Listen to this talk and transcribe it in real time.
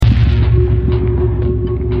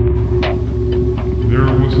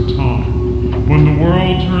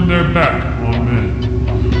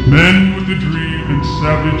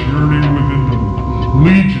savage yearning within them,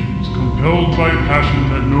 legions compelled by passion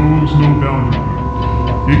that knows no boundary.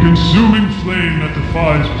 A consuming flame that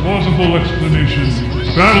defies plausible explanation.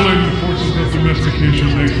 Battling the forces of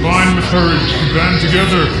domestication, they find the courage to band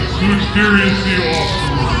together to experience the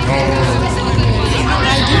awesome power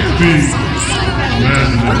of big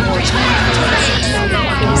madness.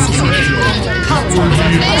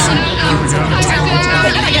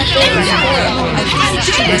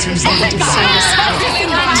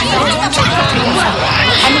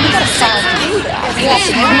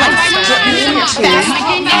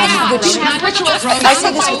 I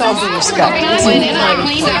say this with all due respect.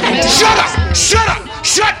 Shut up! Shut up!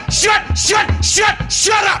 Shut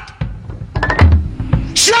up!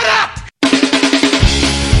 Shut up!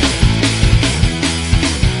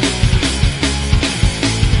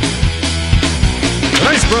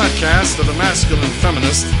 Tonight's broadcast of The Masculine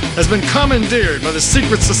Feminist has been commandeered by the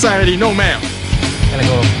secret society No Ma'am. Gotta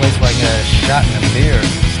go to a place where I can get a shot and a beer.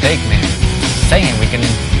 Steak, man. Saying we can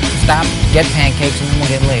stop, get pancakes, and then we'll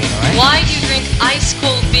get laid, all right? Why do you drink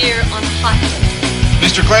ice-cold beer on a hot day?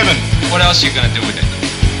 Mr. Clavin, what else are you gonna do with it?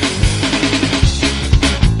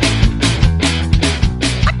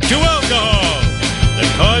 To alcohol, the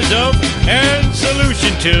cause of and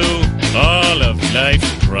solution to all of life's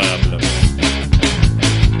problems.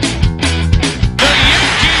 The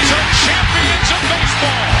Yankees are champions of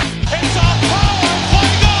baseball. It's a power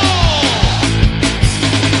play goal.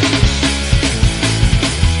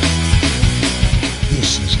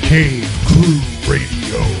 This is Cave Crew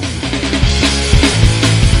Radio.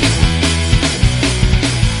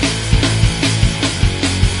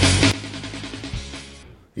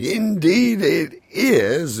 Indeed it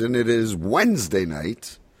is, and it is Wednesday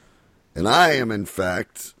night, and I am, in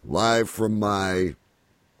fact, live from my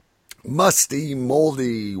musty,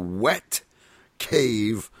 moldy, wet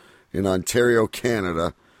cave in Ontario,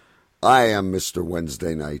 Canada. I am Mr.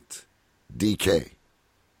 Wednesday Night, DK.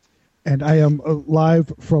 And I am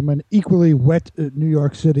live from an equally wet New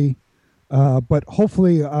York City, but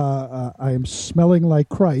hopefully I am smelling like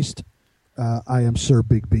Christ. I am Sir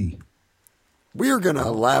Big B. We are going to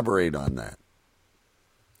elaborate on that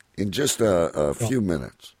in just a few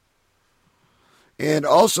minutes. And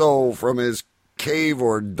also from his cave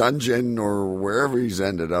or dungeon or wherever he's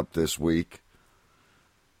ended up this week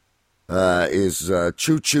is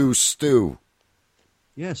Choo Choo Stu.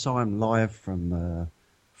 Yes, I'm live from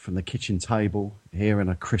the kitchen table here in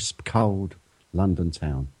a crisp, cold London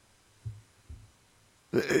town.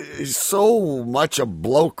 He's so much a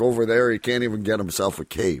bloke over there, he can't even get himself a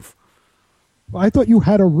cave. I thought you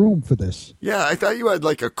had a room for this. Yeah, I thought you had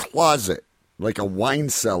like a closet, like a wine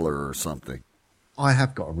cellar or something. I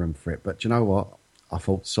have got a room for it, but do you know what? I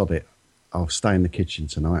thought, sod it, I'll stay in the kitchen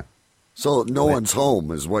tonight. So no one's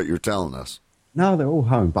home is what you're telling us? No, they're all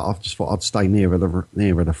home, but I've just thought I'd stay nearer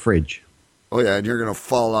the fridge. Oh, yeah, and you're going to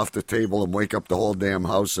fall off the table and wake up the whole damn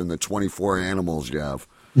house and the 24 animals you have.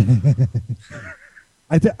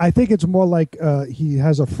 I think it's more like he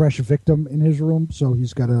has a fresh victim in his room, so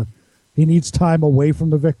he needs time away from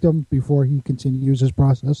the victim before he continues his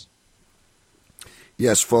process.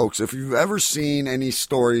 Yes, folks, if you've ever seen any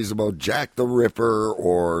stories about Jack the Ripper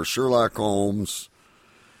or Sherlock Holmes,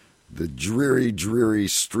 the dreary, dreary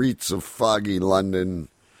streets of foggy London,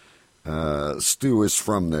 Stu is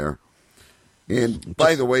from there. And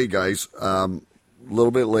by the way, guys, a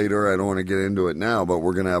little bit later, I don't want to get into it now, but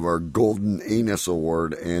we're going to have our Golden Anus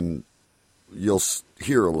Award, and you'll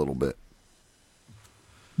hear a little bit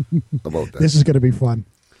about that. This is going to be fun.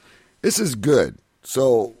 This is good.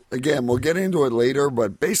 So, again, we'll get into it later,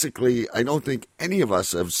 but basically, I don't think any of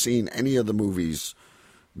us have seen any of the movies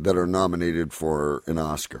that are nominated for an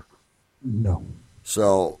Oscar. No.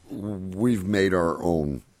 So, we've made our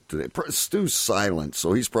own today. Stu's silent,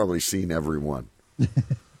 so he's probably seen every one.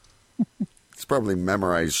 He's probably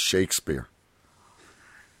memorized Shakespeare.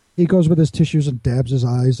 He goes with his tissues and dabs his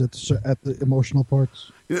eyes at the emotional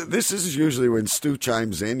parts. Yeah, this is usually when Stu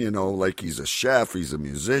chimes in, like he's a chef, he's a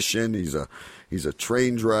musician, he's a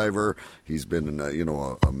train driver, he's been,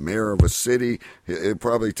 a mayor of a city. He'll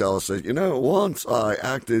probably tell us that, once I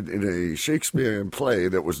acted in a Shakespearean play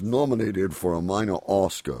that was nominated for a minor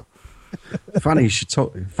Oscar. Funny you should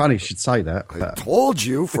say that. I told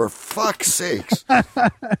you, for fuck's sakes.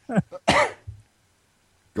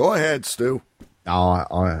 Go ahead, Stu.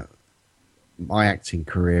 My acting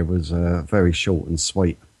career was very short and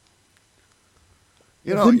sweet.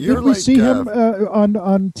 Did we see him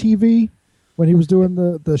on TV when he was doing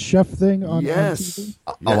the chef thing on TV?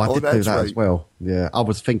 I did do that as well. Yeah, I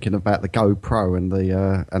was thinking about the GoPro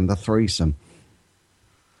and the threesome.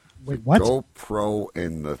 Wait, what? GoPro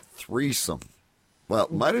and the threesome. Well,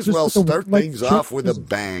 might as Just well with the start like things church off with a business.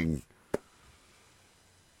 bang.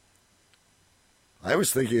 I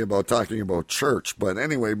was thinking about talking about church, but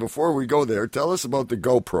anyway, before we go there, tell us about the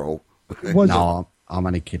GoPro. No, I'm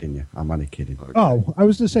only kidding you. I'm only kidding. Okay. Oh, I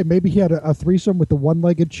was going to say maybe he had a threesome with the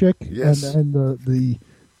one-legged chick Yes. and the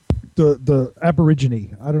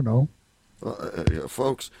Aborigine. I don't know.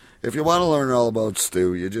 Folks, if you want to learn all about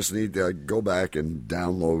Stu, you just need to go back and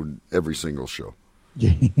download every single show.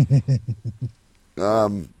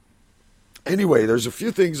 Anyway, there's a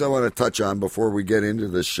few things I want to touch on before we get into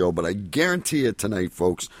this show, but I guarantee you tonight,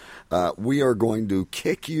 folks, we are going to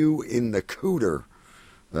kick you in the cooter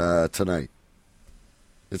tonight.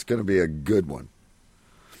 It's going to be a good one.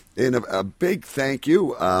 And a big thank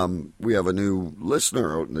you. We have a new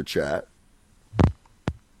listener out in the chat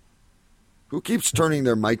who keeps turning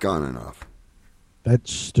their mic on and off.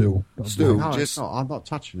 That's Stu. Stu, No, just... no, I'm not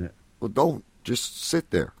touching it. Well, don't. Just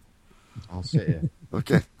sit there. I'll sit here.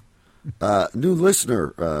 Okay. New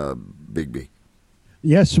listener, Big B.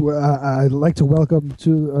 Yes, I'd like to welcome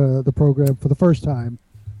to the program for the first time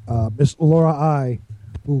Miss Laura I,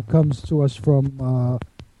 who comes to us from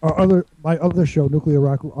my other show, Nuclear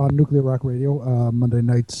Rock, on Nuclear Rock Radio, Monday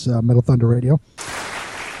nights, Metal Thunder Radio.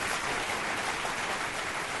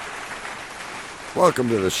 Welcome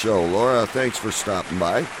to the show, Laura. Thanks for stopping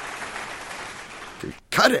by. Okay,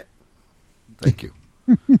 cut it. Thank you.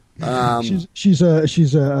 She's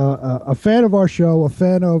a fan of our show, a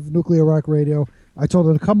fan of Nuclear Rock Radio. I told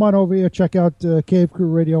her to come on over here, check out Cave Crew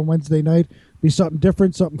Radio on Wednesday night. Be something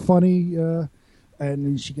different, something funny,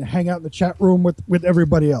 and she can hang out in the chat room with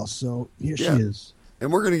everybody else. So here she is.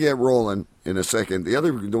 And we're going to get rolling in a second.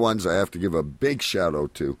 The ones I have to give a big shout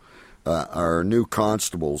out to are new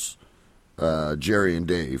constables, Jerry and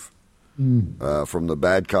Dave, from the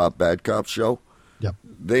Bad Cop show. Yep.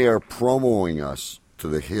 They are promoting us to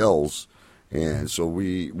the hills, and so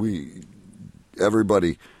we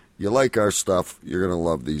everybody, you like our stuff, you're gonna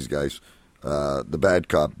love these guys. The Bad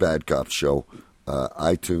Cop show,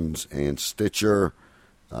 iTunes and Stitcher.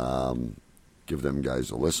 Give them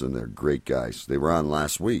guys a listen. They're great guys. They were on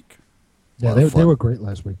last week. Yeah, they were great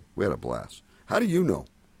last week. We had a blast. How do you know?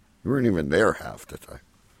 You weren't even there half the time.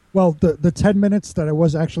 Well, the 10 minutes that I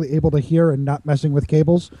was actually able to hear and not messing with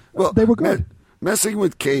cables, they were good. Messing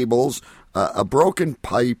with cables, a broken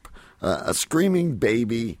pipe, a screaming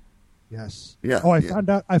baby. Yes. Yeah. Oh,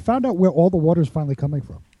 I found out where all the water's finally coming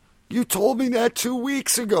from. You told me that 2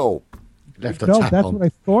 weeks ago. No, that's what I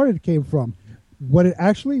thought it came from. What it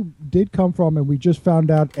actually did come from, and we just found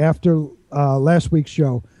out after last week's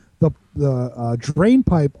show, the drain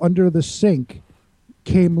pipe under the sink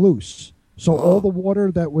came loose. So all the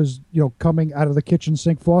water that was coming out of the kitchen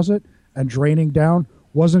sink faucet and draining down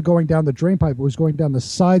wasn't going down the drain pipe. It was going down the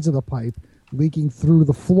sides of the pipe, leaking through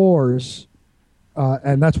the floors,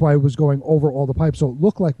 and that's why it was going over all the pipes. So it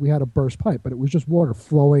looked like we had a burst pipe, but it was just water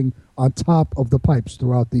flowing on top of the pipes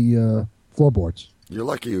throughout the floorboards. You're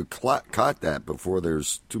lucky you caught that before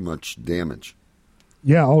there's too much damage.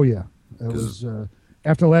 Yeah, oh yeah. It was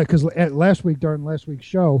after that, because during last week's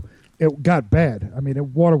show, it got bad. I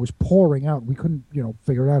mean, water was pouring out. We couldn't,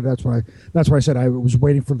 figure it out. That's why I said I was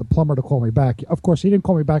waiting for the plumber to call me back. Of course, he didn't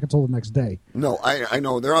call me back until the next day. No, I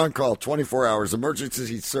know. They're on call 24 hours.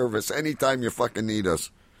 Emergency service. Anytime you fucking need us,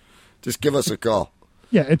 just give us a call.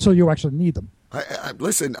 Yeah, until you actually need them.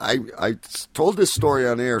 Listen, I told this story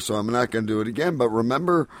on air, so I'm not going to do it again. But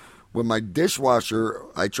remember when my dishwasher,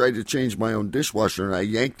 I tried to change my own dishwasher, and I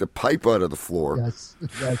yanked the pipe out of the floor. Yes.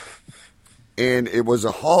 And it was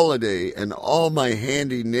a holiday, and all my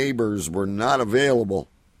handy neighbors were not available.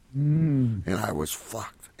 And I was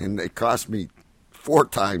fucked. And it cost me 4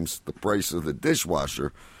 times the price of the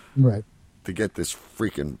dishwasher to get this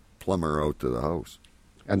freaking plumber out to the house.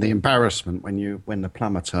 And the embarrassment when the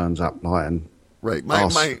plumber turns up, and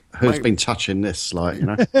who's been touching this,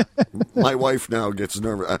 My wife now gets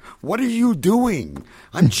nervous. What are you doing?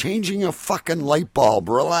 I'm changing a fucking light bulb.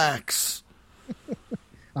 Relax.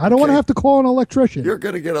 I don't want to have to call an electrician. You're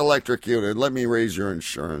going to get electrocuted. Let me raise your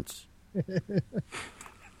insurance.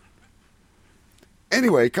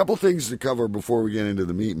 Anyway, a couple things to cover before we get into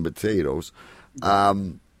the meat and potatoes.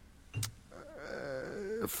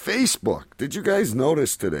 Facebook. Did you guys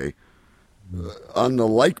notice today on the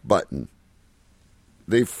like button?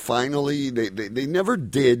 They finally they never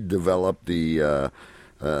did develop the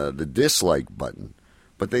dislike button,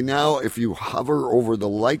 but they now, if you hover over the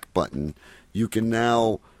like button, you can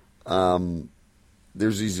now,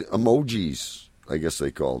 there's these emojis, I guess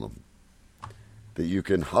they call them, that you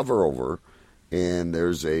can hover over, and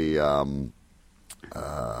there's a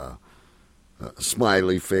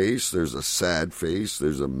smiley face, there's a sad face,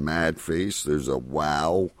 there's a mad face, there's a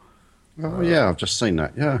wow. Oh, yeah, I've just seen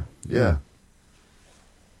that, Yeah.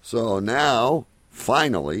 So now,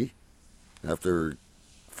 finally, after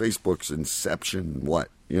Facebook's inception,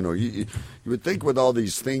 you would think with all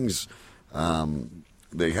these things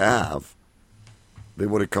they have, they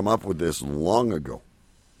would have come up with this long ago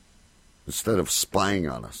instead of spying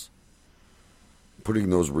on us.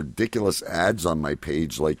 Putting those ridiculous ads on my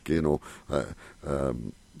page, like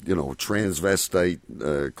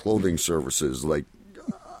transvestite clothing services. Like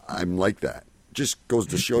I'm like that. Just goes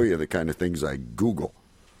to show you the kind of things I Google.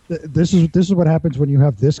 This is what happens when you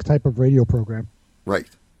have this type of radio program. Right.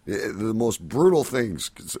 The most brutal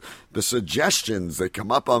things, the suggestions that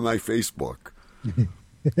come up on my Facebook.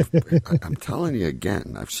 I'm telling you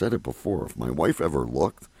again. I've said it before. If my wife ever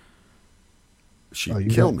looked,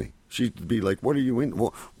 she'd kill me. She'd be like, what are you in?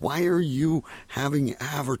 Well, why are you having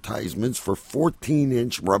advertisements for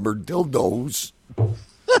 14-inch rubber dildos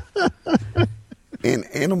and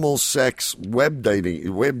animal sex web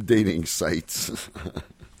dating sites?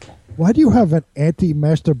 Why do you have an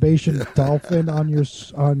anti-masturbation dolphin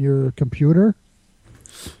on your computer?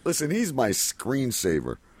 Listen, he's my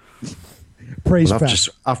screensaver. Praise well,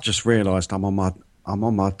 I've just realised I'm on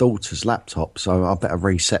my daughter's laptop, so I better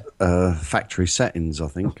reset factory settings, I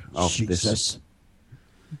think, after this.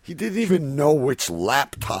 He didn't even know which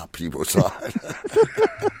laptop he was on.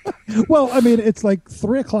 Well, I mean, it's like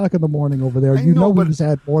 3:00 in the morning over there. You know he's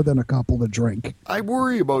had more than a couple to drink. I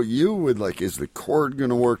worry about you with, like, is the cord going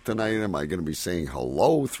to work tonight? Am I going to be saying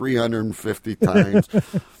hello 350 times?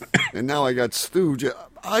 And now I got Stu.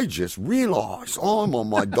 I just realized I'm on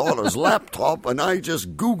my daughter's laptop and I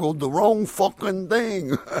just Googled the wrong fucking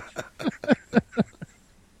thing.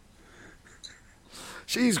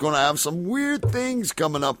 She's going to have some weird things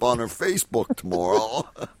coming up on her Facebook tomorrow.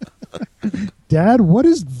 Dad, what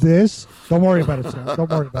is this? Don't worry about it, son. Don't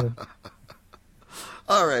worry about it.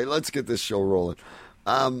 All right, let's get this show rolling.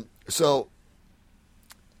 I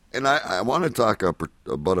want to talk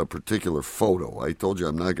about a particular photo. I told you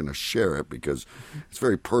I'm not going to share it because it's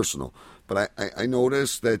very personal. But I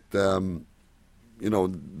noticed that,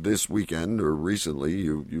 this weekend or recently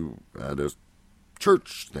you had a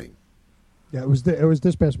church thing. Yeah, it was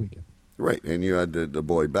this past weekend. Right, and you had the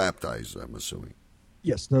boy baptized, I'm assuming.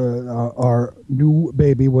 Yes, our new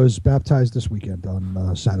baby was baptized this weekend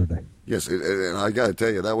on Saturday. Yes, and I got to tell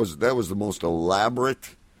you, that was the most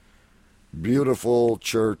elaborate, beautiful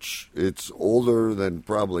church. It's older than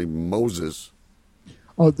probably Moses.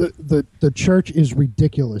 Oh, the church is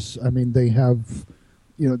ridiculous. I mean, they have,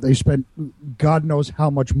 they spent God knows how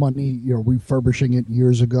much money, refurbishing it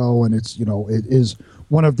years ago, and it's, it is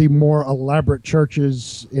one of the more elaborate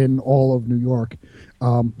churches in all of New York.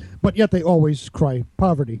 But yet they always cry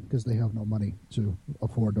poverty because they have no money to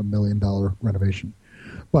afford $1 million renovation.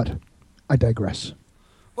 But I digress.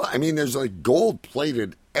 Well, I mean, there's like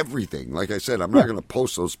gold-plated everything. Like I said, I'm not going to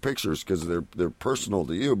post those pictures because they're personal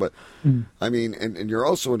to you. But I mean, and you're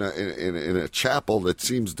also in a chapel that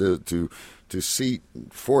seems to seat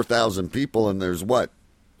 4,000 people, and there's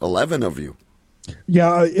 11 of you.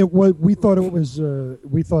 Yeah, it was. We thought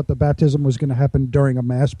the baptism was going to happen during a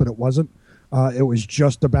mass, but it wasn't. It was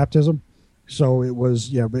just a baptism, so it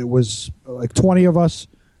was like 20 of us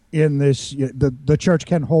in this. The church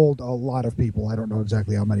can hold a lot of people. I don't know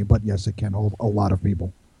exactly how many, but yes, it can hold a lot of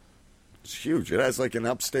people. It's huge. It has like an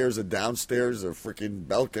upstairs, a downstairs, a freaking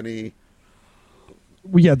balcony.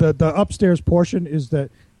 Well, yeah, the upstairs portion is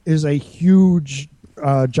a huge,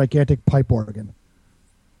 gigantic pipe organ.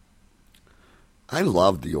 I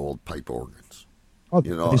love the old pipe organs. Oh,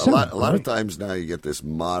 a lot of times now you get this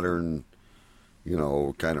modern,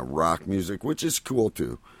 kind of rock music, which is cool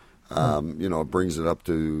too. It brings it up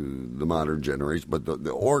to the modern generation. But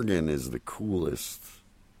the organ is the coolest.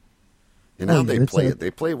 And how they play it.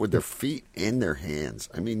 They play it with their feet and their hands.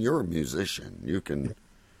 I mean, you're a musician. You can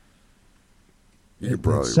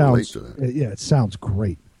probably relate to that. Yeah, it sounds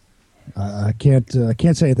great. I can't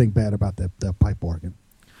say anything bad about that pipe organ.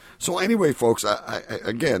 So anyway, folks,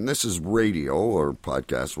 again, this is radio or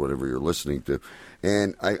podcast, whatever you're listening to,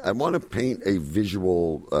 and I want to paint a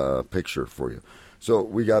visual picture for you. So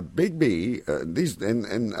we got Big B,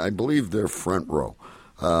 and I believe they're front row.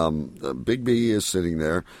 Big B is sitting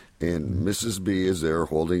there, and Mrs. B is there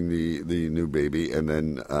holding the new baby, and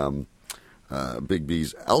then Big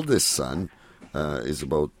B's eldest son is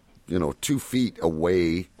about 2 feet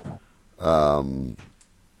away.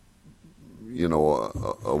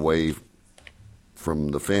 Away from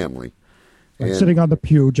the family. And sitting on the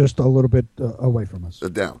pew just a little bit away from us.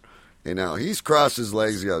 Down. And now he's crossed his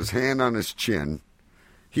legs, he got his hand on his chin,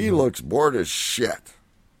 He looks bored as shit.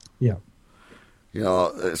 Yeah. You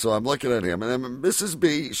know, so I'm looking at him, and then Mrs.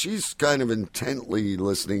 B, she's kind of intently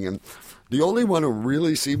listening, and the only one who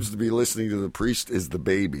really seems to be listening to the priest is the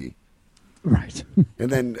baby. Right.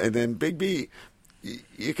 and then Big B,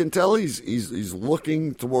 you can tell he's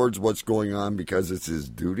looking towards what's going on because it's his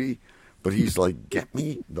duty, but he's like, get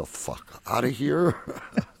me the fuck out of here.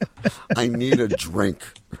 I need a drink.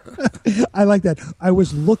 I like that. I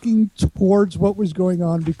was looking towards what was going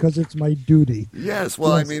on because it's my duty. Yes,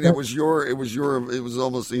 well, yes, I mean, it was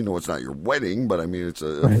almost, you know, it's not your wedding, but I mean, it's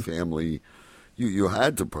a family. You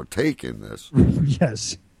had to partake in this.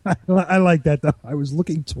 Yes, I like that. Though I was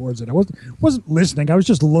looking towards it. I wasn't listening. I was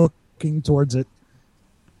just looking towards it.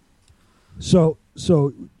 So.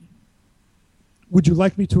 Would you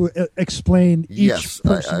like me to explain each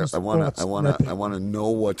person's I want to know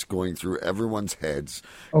what's going through everyone's heads,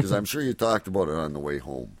 because I'm sure you talked about it on the way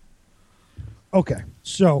home. Okay,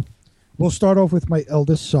 so we'll start off with my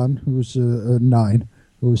eldest son, who's 9,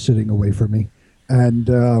 who was sitting away from me,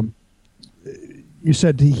 and you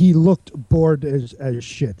said he looked bored as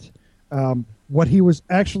shit. What he was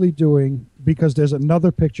actually doing, because there's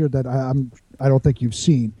another picture that I don't think you've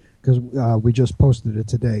seen, because we just posted it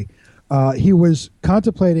today. He was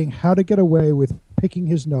contemplating how to get away with picking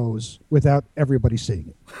his nose without everybody seeing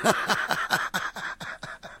it.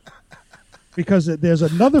 Because there's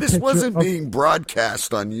another picture. This wasn't being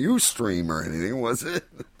broadcast on Ustream or anything, was it?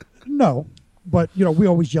 No, but you know, we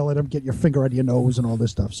always yell at him, "Get your finger out of your nose" and all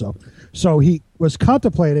this stuff. So he was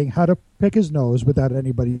contemplating how to pick his nose without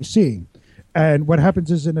anybody seeing. And what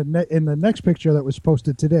happens is in the next picture that was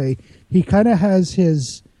posted today, he kind of has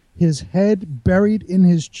his head buried in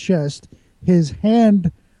his chest, his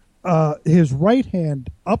right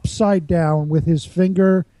hand upside down with his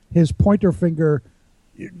pointer finger,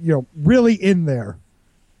 you know, really in there,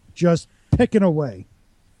 just picking away.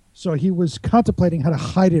 So he was contemplating how to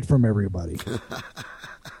hide it from everybody.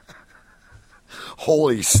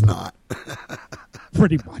 Holy snot.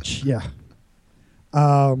 Pretty much, yeah.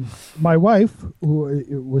 My wife, who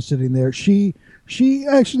was sitting there, she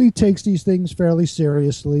actually takes these things fairly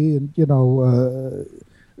seriously, and you know,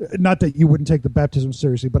 not that you wouldn't take the baptism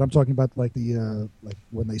seriously, but I'm talking about like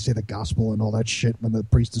when they say the gospel and all that shit when the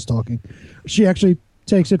priest is talking. She actually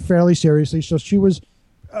takes it fairly seriously, so she was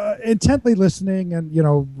intently listening and, you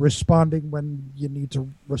know, responding when you need to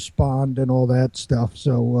respond and all that stuff.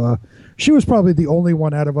 So she was probably the only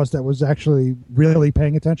one out of us that was actually really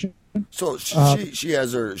paying attention. So she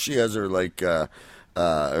has her like her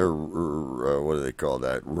what do they call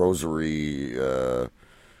that, rosary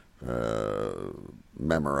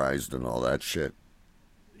memorized and all that shit.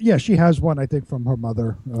 Yeah, she has one, I think, from her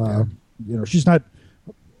mother. You know, she's not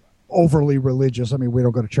overly religious. I mean, we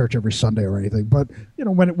don't go to church every Sunday or anything, but you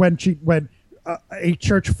know, when a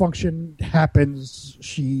church function happens,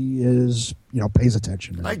 she is, you know, pays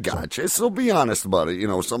attention. I gotcha. So be honest about it. You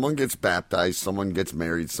know, someone gets baptized, someone gets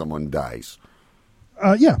married, someone dies.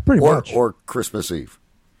 Yeah, pretty much. Or Christmas Eve.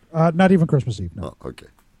 Not even Christmas Eve. No. Oh, okay.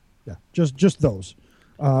 Yeah, just those,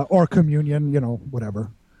 or communion. You know, whatever.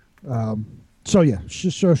 So yeah,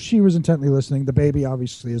 she was intently listening. The baby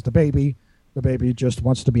obviously is the baby. The baby just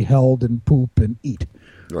wants to be held and poop and eat.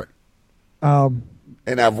 Right.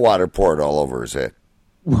 And have water poured all over his head.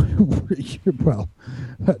 Well,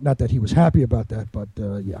 not that he was happy about that, but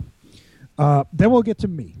yeah. Then we'll get to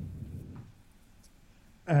me.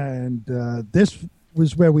 And this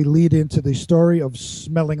was where we lead into the story of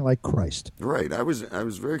smelling like Christ. Right. I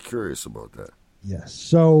was very curious about that. Yes.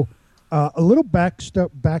 So a little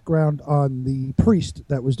background on the priest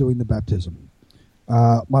that was doing the baptism.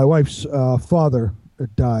 My wife's father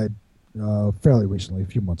died fairly recently, a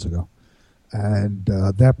few months ago, and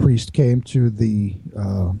that priest came to the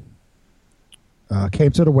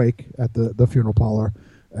wake at the funeral parlor,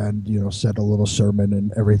 and you know, said a little sermon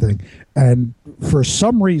and everything. And for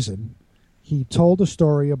some reason, he told a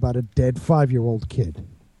story about a dead 5-year-old kid.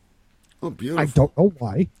 Oh, beautiful! I don't know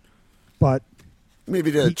why, but maybe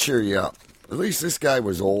to cheer you up. At least this guy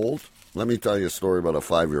was old. Let me tell you a story about a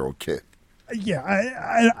 5-year-old kid. Yeah,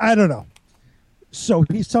 I don't know. So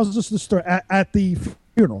he tells us the story at the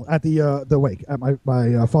funeral, at the wake, at my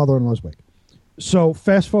father-in-law's wake. So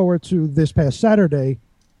fast forward to this past Saturday,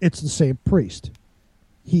 it's the same priest.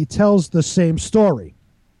 He tells the same story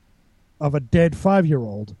of a dead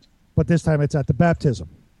 5-year-old, but this time it's at the baptism.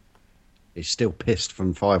 He's still pissed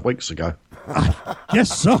from 5 weeks ago. I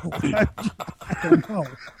guess so. I don't know.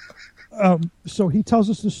 So he tells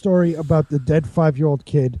us the story about the dead 5-year-old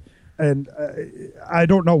kid. And I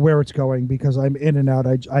don't know where it's going because I'm in and out.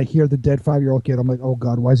 I hear the dead 5-year-old kid. I'm like, oh,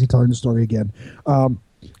 God, why is he telling the story again?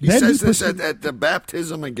 He says this at the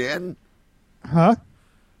baptism again? Huh?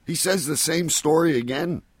 He says the same story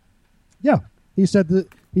again? Yeah. He said that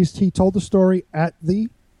he told the story at the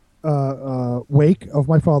wake of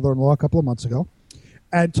my father-in-law a couple of months ago,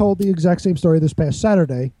 and told the exact same story this past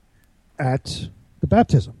Saturday at the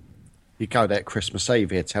baptism. You go there Christmas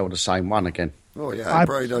Eve, he'd tell the same one again. Oh, yeah, he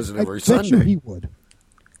probably does it every Sunday. I bet you Sunday. he would.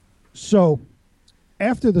 So,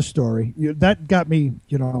 after the story, that got me,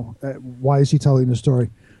 why is he telling the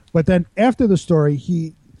story? But then after the story,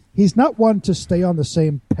 he's not one to stay on the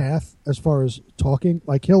same path as far as talking.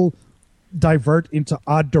 Like, he'll divert into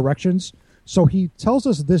odd directions. So he tells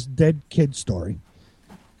us this dead kid story.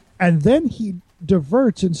 And then he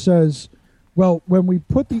diverts and says, well, when we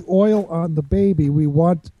put the oil on the baby, we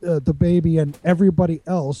want the baby and everybody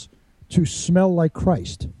else to smell like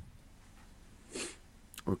Christ.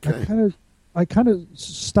 Okay. I kind of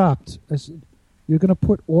stopped. I said, you're going to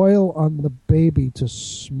put oil on the baby to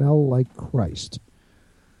smell like Christ.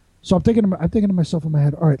 So I'm thinking to myself in my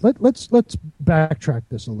head, all right, let's backtrack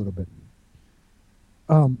this a little bit.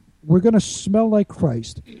 We're going to smell like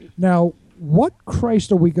Christ. Now, what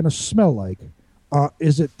Christ are we going to smell like?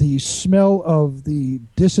 Is it the smell of the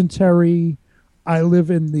dysentery? I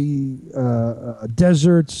live in the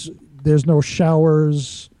deserts. There's no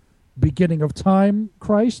showers. Beginning of time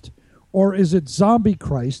Christ? Or is it zombie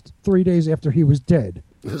Christ 3 days after he was dead?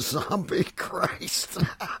 The zombie Christ.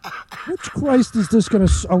 Which Christ is this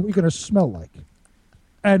are we going to smell like?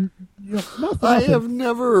 And I have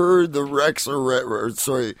never heard the resurrection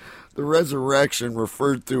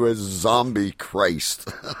referred to as zombie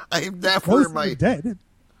Christ. I've never in my dead.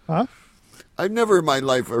 Huh? I've never in my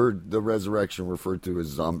life heard the resurrection referred to as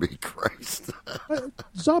zombie Christ.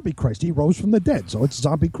 Zombie Christ. He rose from the dead, so it's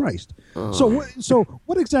zombie Christ. So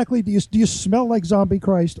what exactly do you smell like zombie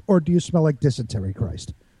Christ, or do you smell like dysentery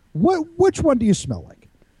Christ? Which one do you smell like?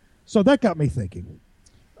 So that got me thinking.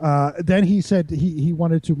 Then he said he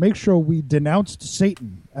wanted to make sure we denounced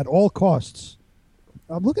Satan at all costs.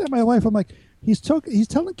 I'm looking at my life. I'm like, he's telling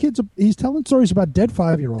stories about dead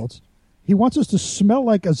 5-year-olds. He wants us to smell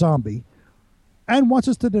like a zombie, and wants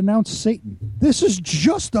us to denounce Satan. This is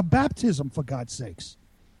just a baptism, for God's sakes.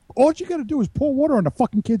 All you got to do is pour water on the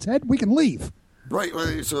fucking kid's head. We can leave. Right.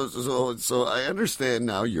 So I understand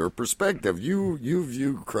now your perspective. You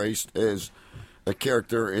view Christ as a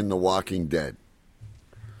character in The Walking Dead.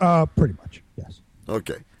 Pretty much, yes.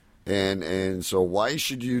 Okay. And so why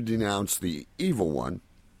should you denounce the evil one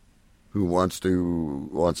who wants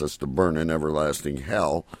us to burn in everlasting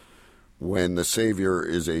hell when the Savior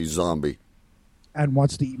is a zombie? And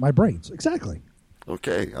wants to eat my brains. Exactly.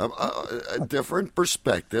 Okay. A different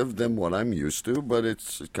perspective than what I'm used to, but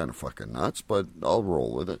it's kind of fucking nuts, but I'll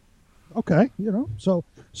roll with it. Okay. So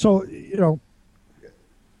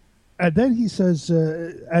and then he says,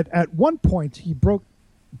 at one point he broke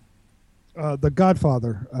the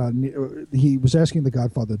Godfather. He was asking the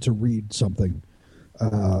Godfather to read something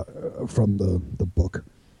from the book,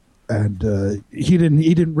 and he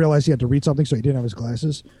didn't realize he had to read something, so he didn't have his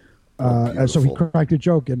glasses. And so he cracked a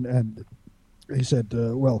joke, and he said,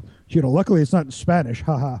 well, luckily it's not in Spanish,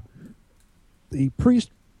 haha. The priest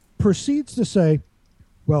proceeds to say,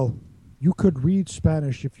 well, you could read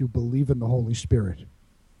Spanish if you believe in the Holy Spirit.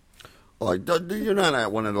 Oh, you're not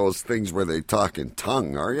at one of those things where they talk in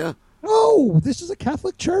tongue, are you? No, this is a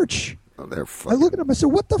Catholic church. Oh, they're fucking... I look at him and say,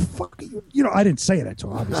 what the fuck are you... I didn't say it to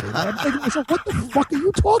him, obviously. I'm thinking to myself, what the fuck are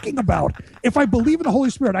you talking about? If I believe in the Holy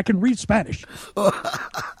Spirit, I can read Spanish.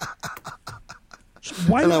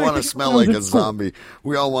 Why and I want to smell like a zombie.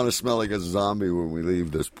 We all want to smell like a zombie when we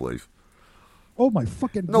leave this place. Oh, my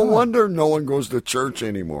fucking God. No wonder no one goes to church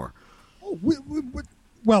anymore. Oh,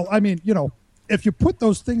 well, I mean, if you put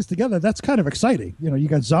those things together, that's kind of exciting. You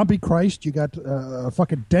got zombie Christ, you got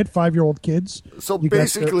fucking dead 5-year-old kids. So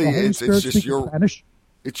basically, it's just Spanish.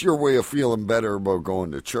 It's your way of feeling better about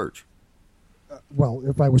going to church. Well,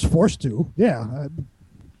 if I was forced to, yeah.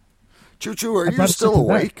 Choo Choo, are you still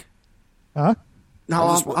awake? Huh? No,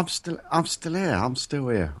 I'm still here. I'm still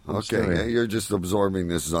here. Yeah, you're just absorbing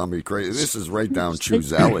this zombie crazy. This is right down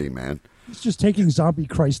Choo's alley, man. He's just taking zombie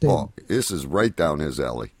Christ in. Oh, this is right down his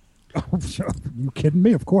alley. Oh, you kidding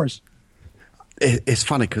me? Of course. It's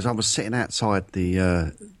funny because I was sitting outside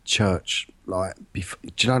the church, like, do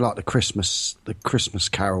you know, like the Christmas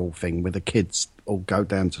carol thing where the kids all go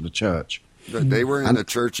down to the church. They were in the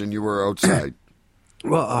church and you were outside.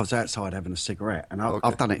 Well, I was outside having a cigarette, and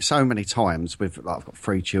I've done it so many times with, like, I've got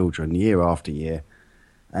 3 children, year after year,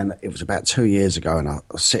 and it was about 2 years ago, and I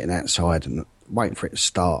was sitting outside and waiting for it to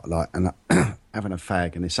start, like, and having a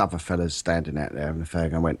fag, and this other fella's standing out there having a fag,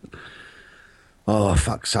 and I went, oh,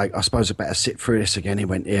 fuck's sake, I suppose I better sit through this again. He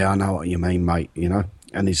went, yeah, I know what you mean, mate, you know,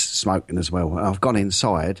 and he's smoking as well. And I've gone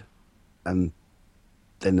inside, and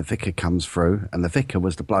then the vicar comes through, and the vicar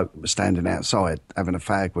was the bloke that was standing outside having a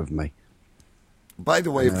fag with me. By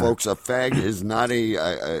the way, folks, a fag is not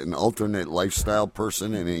an alternate lifestyle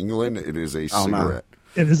person in England. It is a cigarette.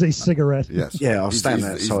 No. It is a cigarette. Yes. Yeah, I was standing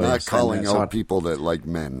outside. He's not calling out people that like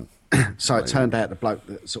men. So it turned out the bloke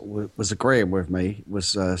that sort of was agreeing with me,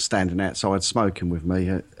 was standing outside smoking with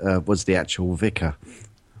me, was the actual vicar,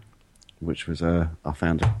 which was, I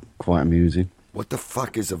found it quite amusing. What the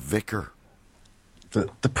fuck is a vicar?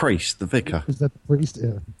 The priest, the vicar. Is that the priest?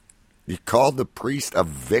 Yeah. You called the priest a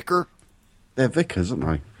vicar? They're vicars,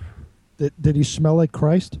 aren't they? Did he smell like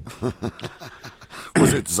Christ?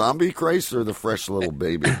 Was it zombie Christ or the fresh little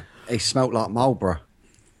baby? He smelled like Marlboro.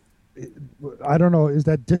 I don't know. Is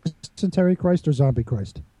that dysentery Christ or zombie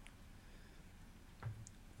Christ?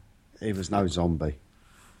 He was no zombie.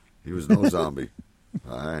 He was no zombie.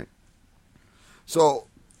 All right. So,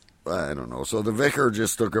 I don't know. So the vicar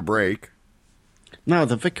just took a break. No,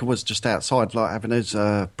 the vicar was just outside, like having his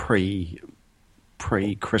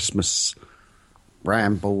pre-Christmas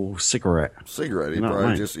ramble cigarette. Cigarette. He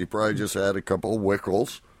probably just had a couple of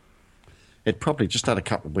wickles. He'd probably just had a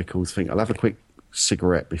couple of wickles. Think I'll have a quick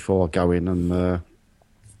cigarette before I go in and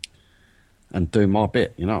do my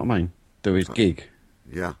bit. You know what I mean? Do his gig.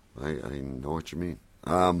 Yeah, I know what you mean.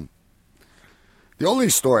 The only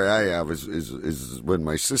story I have is when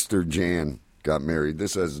my sister Jan got married.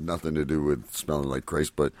 This has nothing to do with smelling like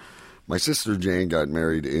Christ, but my sister Jan got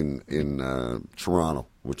married in Toronto,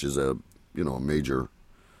 which is a major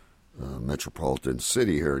metropolitan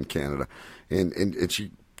city here in Canada, and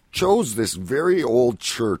she chose this very old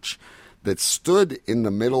church that stood in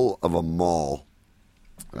the middle of a mall,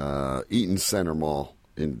 Eaton Centre Mall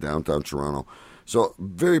in downtown Toronto. So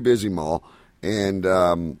very busy mall, and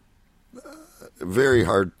very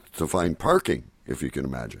hard to find parking, if you can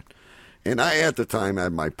imagine. And I, at the time,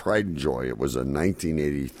 had my pride and joy. It was a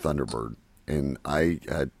 1980 Thunderbird, and I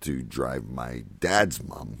had to drive my dad's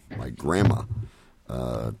mom, my grandma,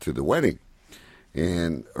 to the wedding.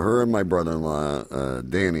 And her and my brother-in-law,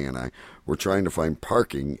 Danny, and I were trying to find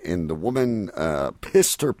parking, and the woman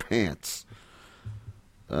pissed her pants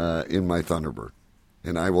in my Thunderbird.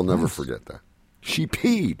 And I will never forget that. She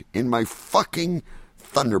peed in my fucking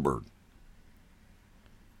Thunderbird.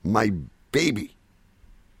 My baby.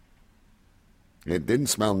 It didn't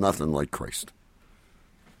smell nothing like Christ.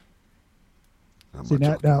 See,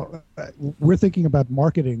 now we're thinking about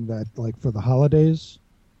marketing that, like, for the holidays.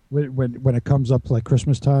 When it comes up like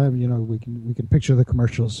Christmas time, we can picture the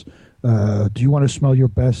commercials. Do you want to smell your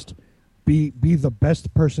best? Be the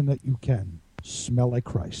best person that you can. Smell like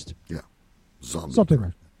Christ. Yeah, zombie. Something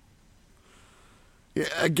like that.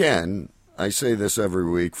 Yeah. Again, I say this every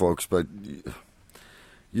week, folks, but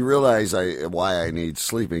you realize why I need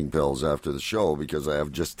sleeping pills after the show, because I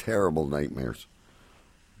have just terrible nightmares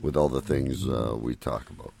with all the things we talk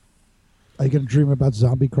about. Are you going to dream about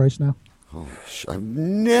zombie Christ now? Oh, I've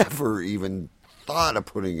never even thought of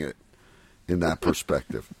putting it in that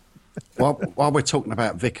perspective. While we're talking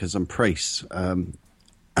about vicars and priests,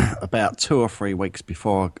 about 2 or 3 weeks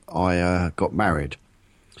before I got married,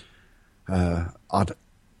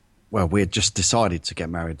 we had just decided to get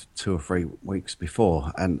married 2 or 3 weeks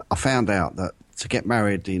before, and I found out that to get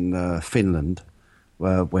married in Finland,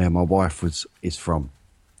 where my wife is from,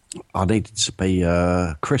 I needed to be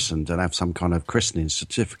christened and have some kind of christening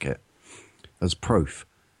certificate as proof.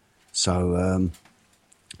 So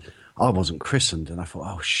I wasn't christened, and I thought,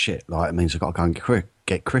 oh shit, like, it means I've got to go and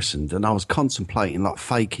get christened. And I was contemplating like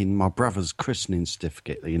faking my brother's christening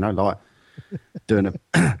certificate, like doing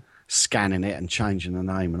scanning it and changing the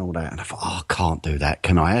name and all that. And I thought, oh, I can't do that.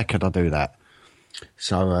 Can I? How could I do that?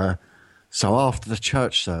 So after the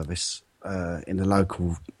church service in the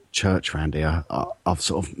local church around here, I've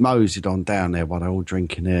sort of moseyed on down there while they're all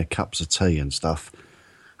drinking their cups of tea and stuff.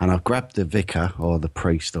 And I grabbed the vicar, or the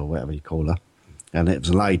priest, or whatever you call her, and it was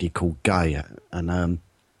a lady called Gay. And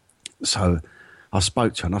so I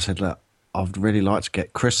spoke to her, and I said, look, I'd really like to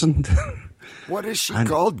get christened. What is she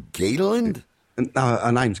called? Gayland? No,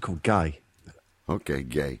 her name's called Gay. Okay,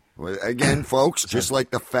 Gay. Well, again, folks, just like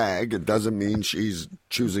the fag, it doesn't mean she's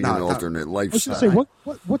choosing an alternate lifestyle. I was going to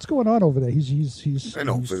say, what's going on over there? He's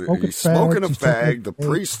smoking a fag. The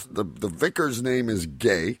priest, the vicar's name is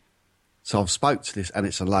Gay. So I've spoke to this, and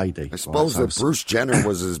it's a lady. I suppose that Bruce Jenner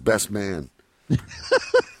was his best man.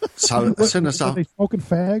 So as soon as are they smoking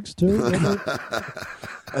fags too?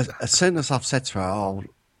 as soon as I've said to her,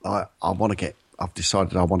 I've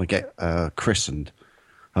decided I want to get christened,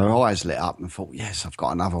 her eyes lit up and thought, yes, I've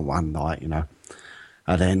got another one,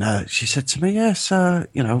 And then she said to me, yes,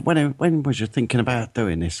 when was you thinking about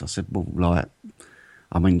doing this? I said, well,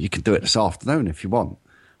 you can do it this afternoon if you want.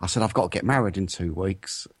 I said, I've got to get married in 2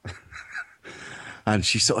 weeks. And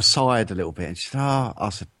she sort of sighed a little bit. And she said, I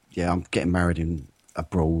said, yeah, I'm getting married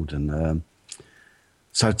abroad. And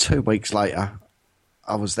so 2 weeks later,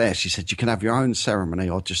 I was there. She said, you can have your own ceremony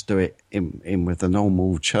or just do it in with the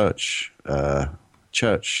normal church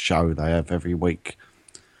show they have every week.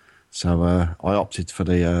 So I opted for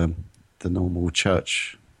the normal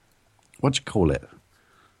church. What do you call it?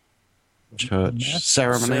 Church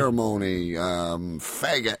ceremony.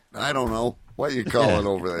 Faggot. I don't know what you call it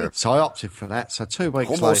over there. So I opted for that. So 2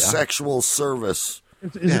 weeks homosexual later, service.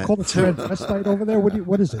 Is it called a transvestite over there?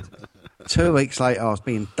 What is it? 2 weeks later, I was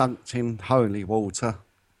being dunked in holy water.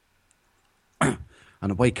 And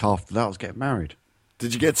a week after that, I was getting married.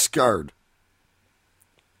 Did you get scarred?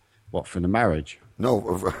 What, from the marriage?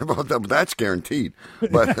 No, that's guaranteed.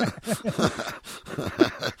 But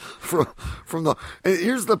from the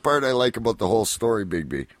here's the part I like about the whole story, Big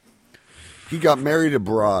B. He got married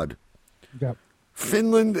abroad. Yep.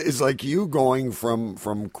 Finland is like you going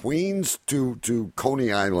from Queens to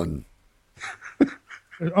Coney Island.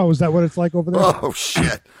 Oh, is that what it's like over there? Oh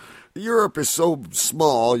shit! Europe is so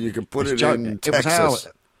small you can put it in Texas.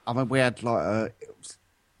 We had like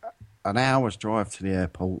an hour's drive to the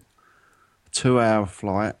airport. 2-hour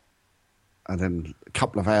flight, and then a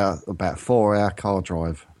couple of hours, about 4-hour car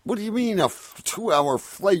drive. What do you mean a 2-hour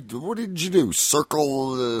flight? What did you do?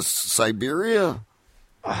 Circle Siberia?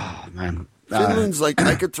 Oh man, Finland's like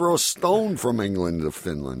I could throw a stone from England to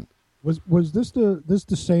Finland. Was this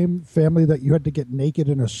the same family that you had to get naked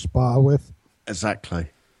in a spa with? Exactly.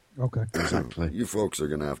 Okay. Exactly. You folks are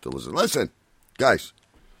gonna have to listen. Listen, guys.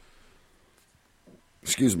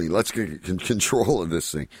 Excuse me. Let's get control of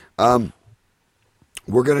this thing.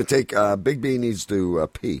 We're going to take, Big B needs to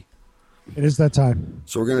pee. It is that time.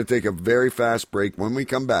 So we're going to take a very fast break. When we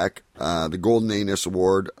come back, the Golden Anus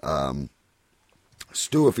Award,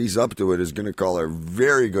 Stu, if he's up to it, is going to call our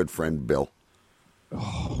very good friend Bill.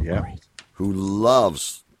 Oh, yeah. Great. Who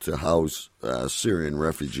loves to house Syrian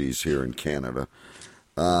refugees here in Canada.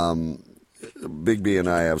 Big B and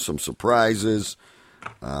I have some surprises.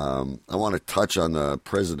 I want to touch on the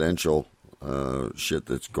presidential shit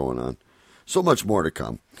that's going on. So much more to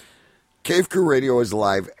come. Cave Crew Radio is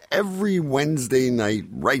live every Wednesday night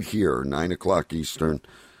right here, 9 o'clock Eastern,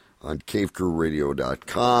 on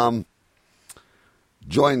cavecrewradio.com.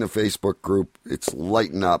 Join the Facebook group. It's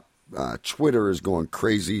lighting up. Twitter is going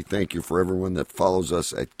crazy. Thank you for everyone that follows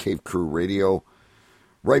us at Cave Crew Radio.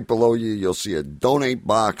 Right below you, you'll see a donate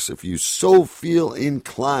box if you so feel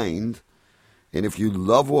inclined. And if you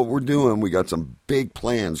love what we're doing, we got some big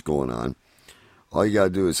plans going on. All you got to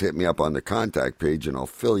do is hit me up on the contact page, and I'll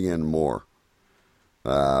fill you in more.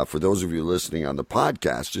 For those of you listening on the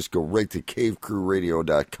podcast, just go right to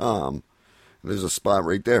cavecrewradio.com. There's a spot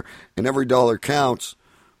right there. And every dollar counts.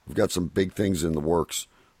 We've got some big things in the works.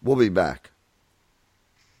 We'll be back.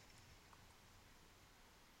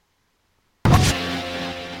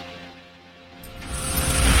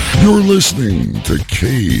 You're listening to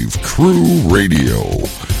Cave Crew Radio,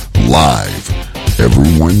 live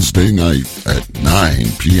every Wednesday night at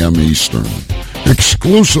 9 p.m. Eastern,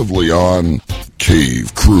 exclusively on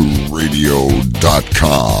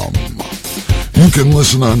cavecrewradio.com. You can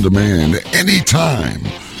listen on demand anytime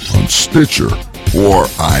on Stitcher or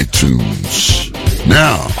iTunes.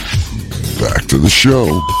 Now, back to the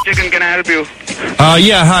show. Chicken, can I help you?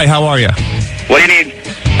 Yeah, hi, how are you? What do you need?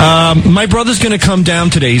 My brother's going to come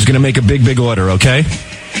down today. He's going to make a big, big order, okay?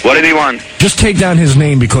 What did he want? Just take down his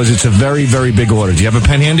name because it's a very, very big order. Do you have a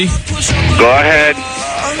pen handy? Go ahead.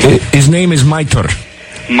 His name is Maitur.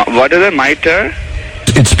 What is it, Maitur?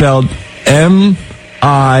 It's spelled M-I-T-U-R,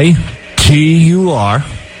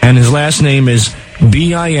 and his last name is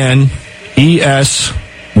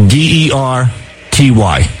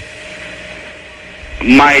B-I-N-E-S-D-E-R-T-Y.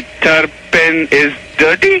 My turban is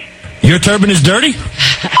dirty? Your turban is dirty?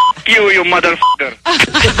 You motherfucker.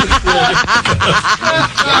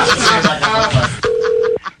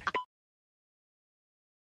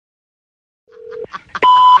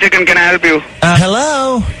 Chicken, can I help you?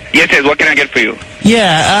 Hello? Yes, what can I get for you?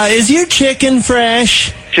 Yeah, is your chicken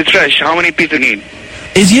fresh? It's fresh. How many pieces you need?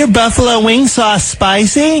 Is your buffalo wing sauce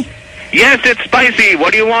spicy? Yes, it's spicy.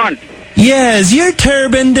 What do you want? Yeah, is your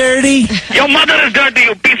turban dirty? Your mother is dirty,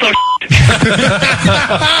 you piece of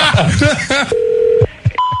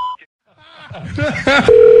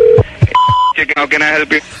Chicken, how can I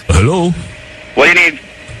help you? Hello? What do you need?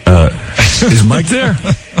 Is Mike there?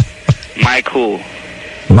 Mike who?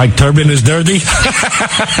 Mike Turbin is dirty?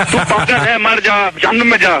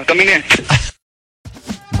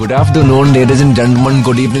 Good afternoon, ladies and gentlemen.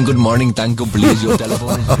 Good evening, good morning. Thank you, please. Your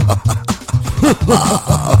telephone.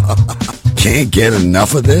 Can't get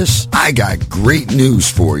enough of this? I got great news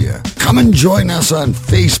for you. Come and join us on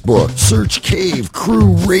Facebook. Search Cave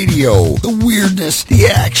Crew Radio. The weirdness, the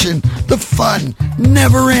action, the fun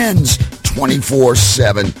never ends.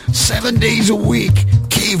 24/7, 7 days a week.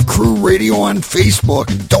 Cave Crew Radio on Facebook.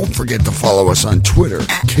 And don't forget to follow us on Twitter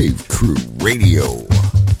at Cave Crew Radio.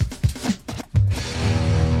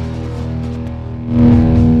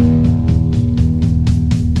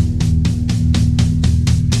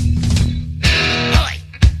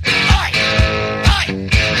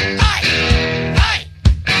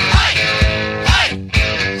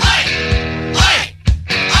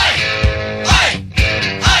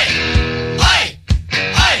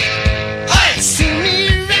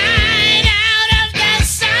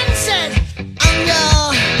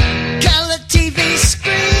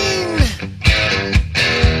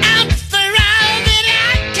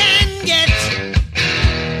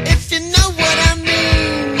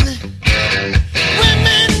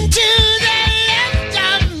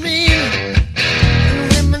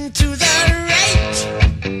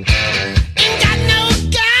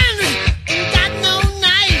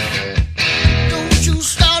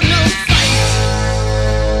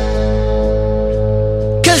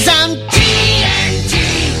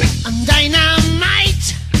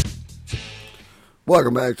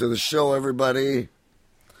 Welcome back to the show, everybody.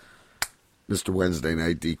 Mr. Wednesday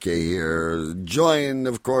Night DK here, joined,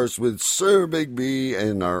 of course, with Sir Big B,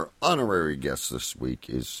 and our honorary guest this week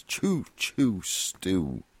is Choo Choo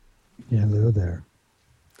Stu. Yeah, they're there.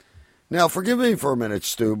 Now, forgive me for a minute,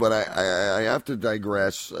 Stu, but I have to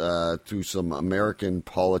digress to some American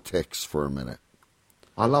politics for a minute.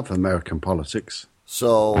 I love American politics.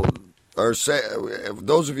 So,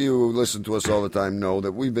 those of you who listen to us all the time know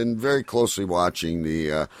that we've been very closely watching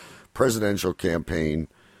the presidential campaign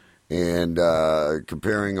and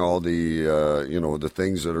comparing all the the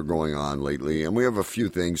things that are going on lately, and we have a few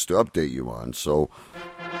things to update you on. So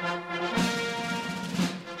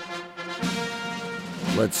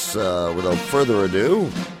let's, without further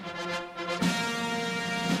ado,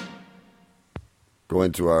 go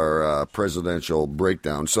into our presidential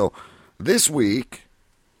breakdown. So this week,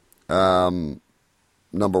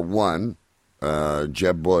 number one,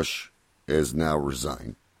 Jeb Bush is now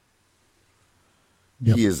resigned.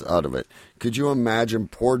 Yep. He is out of it. Could you imagine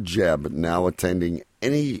poor Jeb now attending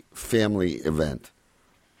any family event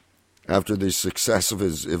after the success of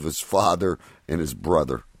his father and his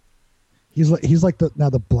brother? He's like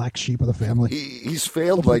the black sheep of the family. He's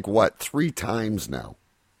failed like what, 3 times now.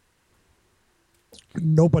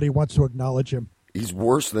 Nobody wants to acknowledge him. He's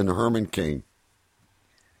worse than Herman Cain.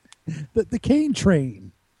 The Cain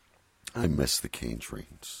train. I miss the Cain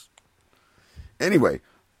trains. Anyway,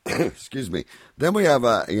 excuse me. Then we have,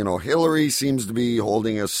 Hillary seems to be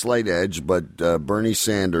holding a slight edge, but Bernie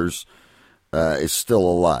Sanders is still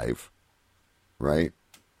alive, right?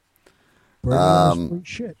 Bernie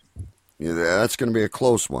shit. Yeah, that's going to be a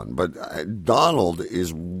close one. But Donald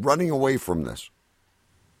is running away from this.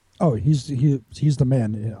 Oh, he's the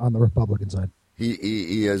man on the Republican side.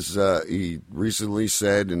 He recently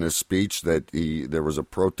said in a speech that there was a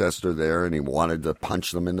protester there and he wanted to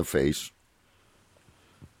punch them in the face.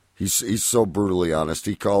 He's so brutally honest.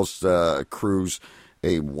 He calls Cruz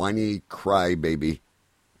a whiny crybaby.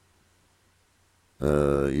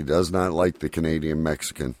 He does not like the Canadian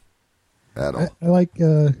Mexican at all. I like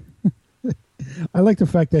I like the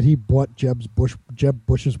fact that he bought Jeb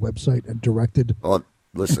Bush's website and directed. Oh,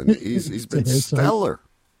 listen, he's been stellar.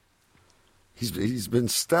 He's been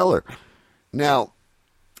stellar. Now,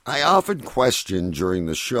 I often question during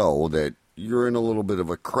the show that you're in a little bit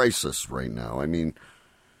of a crisis right now. I mean,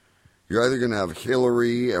 you're either going to have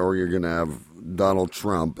Hillary or you're going to have Donald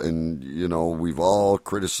Trump. And, we've all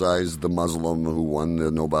criticized the Muslim who won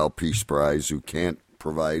the Nobel Peace Prize, who can't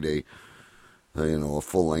provide a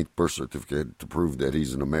full-length birth certificate to prove that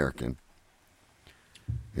he's an American.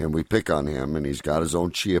 And we pick on him, and he's got his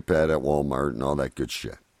own chia pet at Walmart and all that good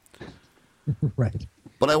shit. Right.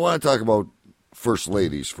 But I want to talk about first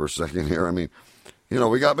ladies for a second here. I mean,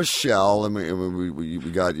 we got Michelle, and we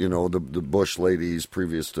got, the Bush ladies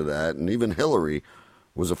previous to that, and even Hillary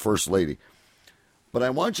was a first lady. But I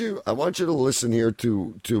want you to listen here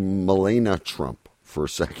to Melania Trump for a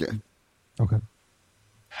second. Okay.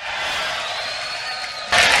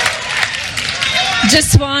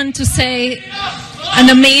 Just want to say, an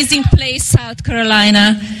amazing place, South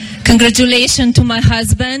Carolina. Congratulations to my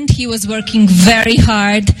husband. He was working very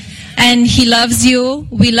hard. and he loves you.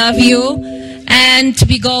 We love you. And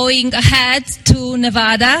we're going ahead to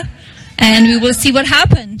Nevada, and we will see what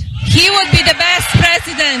happened. He would be the best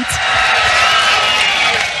president.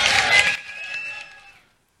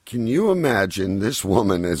 Can you imagine this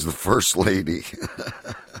woman as the first lady?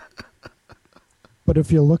 But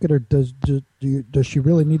if you look at her, does she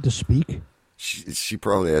really need to speak? She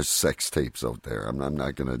probably has sex tapes out there. I'm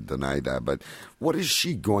not going to deny that. But what is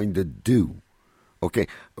she going to do? Okay,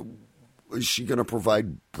 is she going to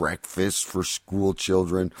provide breakfast for school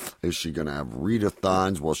children? Is she going to have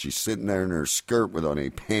readathons while she's sitting there in her skirt without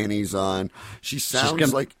any panties on? She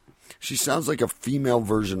sounds like a female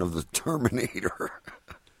version of the Terminator.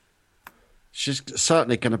 She's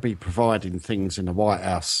certainly going to be providing things in the White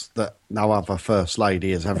House that no other First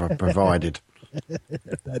Lady has ever provided.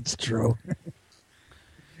 That's true.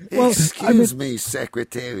 Well, Excuse me,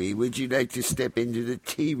 Secretary. Would you like to step into the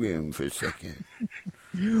tea room for a second?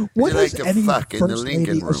 What has like any fuck in the first Lincoln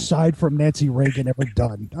lady room? aside from Nancy Reagan ever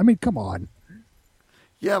done? I mean, come on.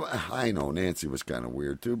 Yeah, I know Nancy was kind of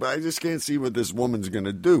weird too, but I just can't see what this woman's going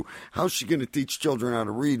to do. How's she going to teach children how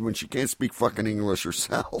to read when she can't speak fucking English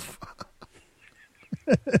herself?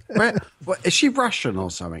 Is she Russian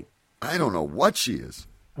or something? I don't know what she is.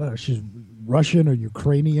 She's Russian or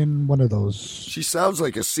Ukrainian, one of those. She sounds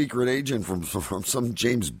like a secret agent from some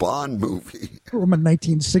James Bond movie. From a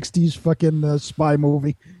 1960s fucking spy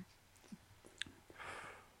movie.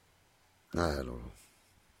 I don't know.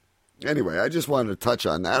 Anyway, I just wanted to touch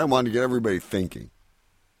on that. I wanted to get everybody thinking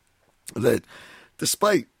that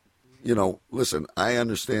despite, listen, I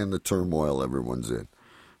understand the turmoil everyone's in.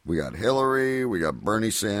 We got Hillary, we got Bernie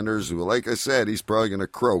Sanders, who, like I said, he's probably going to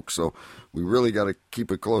croak. So we really got to keep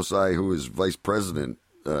a close eye who his vice president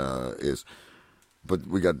is. But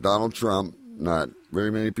we got Donald Trump, not very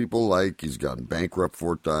many people like. He's gotten bankrupt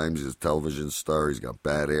 4 times. He's a television star. He's got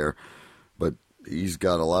bad hair. But he's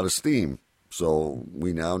got a lot of steam. So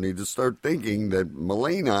we now need to start thinking that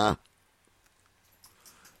Melania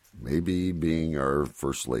may be being our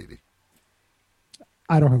first lady.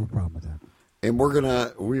 I don't have a problem with that. And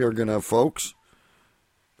we are gonna, folks,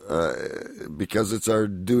 because it's our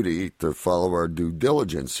duty to follow our due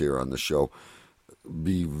diligence here on the show,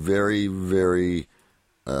 be very, very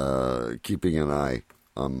keeping an eye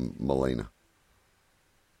on Melania.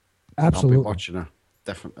 Absolutely, I'll be watching her.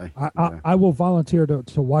 Definitely. I will volunteer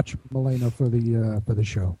to watch Melania for the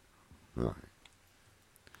show. All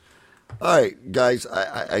right, guys.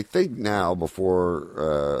 I think now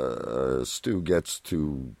before Stu gets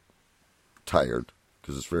too tired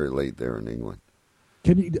because it's very late there in England.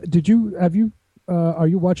 Are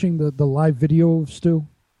you watching the live video of Stu?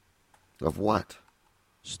 Of what?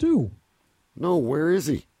 Stu. No, where is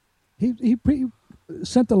he? He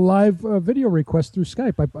sent a live video request through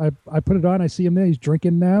Skype. I put it on. I see him there. He's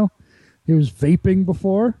drinking now. He was vaping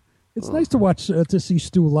before. It's nice to watch to see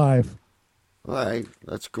Stu live. All right,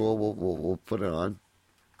 that's cool. We'll put it on.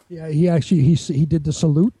 Yeah, he actually he did the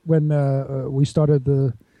salute when we started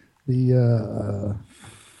the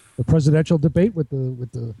presidential debate with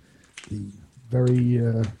the very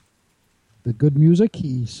the good music.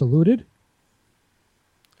 He saluted.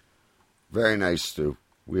 Very nice, Stu.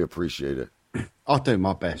 We appreciate it. I'll do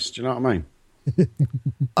my best. Do you know what I mean?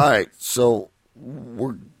 All right, so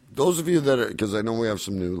those of you that are, because I know we have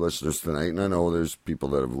some new listeners tonight, and I know there's people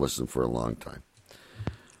that have listened for a long time.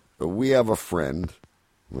 But we have a friend.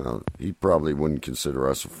 Well, he probably wouldn't consider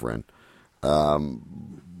us a friend.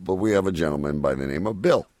 But we have a gentleman by the name of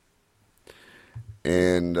Bill.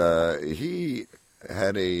 And he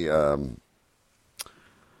had a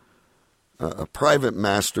private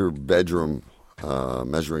master bedroom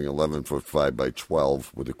measuring 11'5" by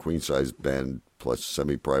 12 with a queen-size bed plus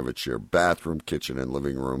semi-private shared bathroom, kitchen, and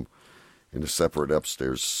living room in a separate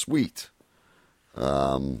upstairs suite.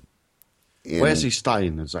 Where's he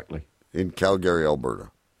staying exactly? In Calgary, Alberta.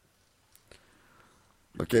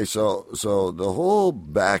 Okay, so the whole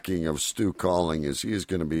backing of Stu calling is he is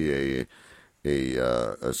going to be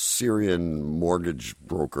a Syrian mortgage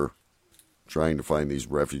broker trying to find these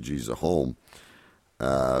refugees a home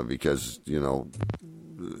because the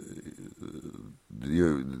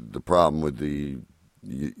problem with the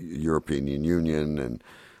European Union and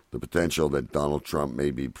the potential that Donald Trump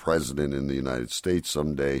may be president in the United States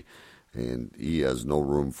someday, and he has no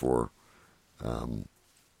room for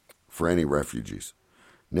any refugees.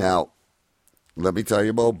 Now, let me tell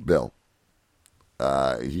you about Bill.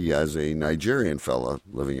 He has a Nigerian fella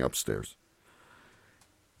living upstairs.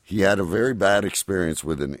 He had a very bad experience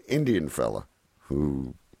with an Indian fella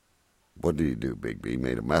who, what did he do, Big B?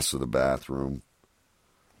 Made a mess of the bathroom.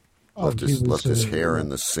 Left his hair in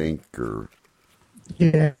the sink, or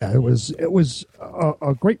Yeah, it was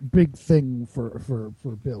a great big thing for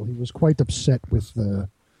Bill. He was quite upset with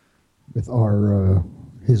our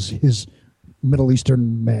his Middle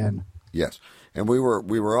Eastern man. Yes, and we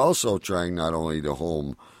were also trying not only to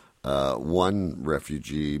home one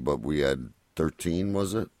refugee, but we had 13.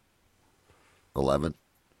 Was it 11?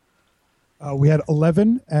 We had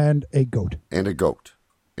 11 and a goat.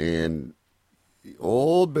 And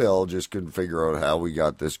old Bill just couldn't figure out how we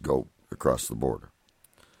got this goat across the border.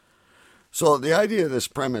 So the idea of this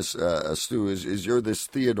premise, Stu, is you're this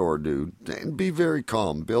Theodore dude, and be very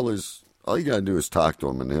calm. Bill is, all you got to do is talk to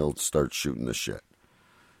him, and he'll start shooting the shit.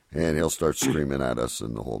 And he'll start screaming at us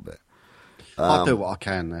and the whole bit. I'll do what I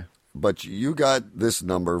can there. But you got this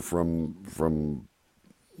number from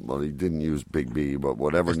well, he didn't use Big B, but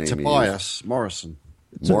whatever name Tobias Morrison.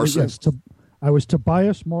 Morrison? Yes, I was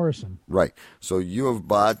Tobias Morrison. Right. So you have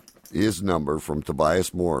bought his number from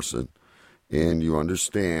Tobias Morrison, and you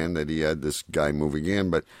understand that he had this guy moving in,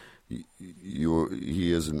 but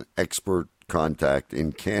he is an expert contact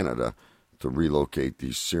in Canada to relocate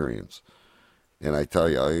these Syrians. And I tell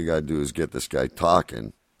you, all you got to do is get this guy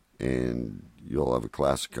talking, and you'll have a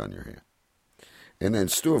classic on your hand. And then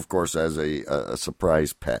Stu, of course, has a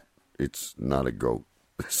surprise pet. It's not a goat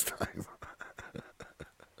this time.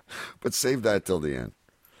 But save that till the end.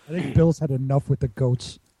 I think Bill's had enough with the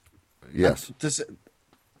goats. Yes.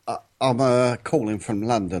 I'm calling from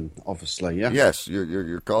London, obviously, yeah? Yes,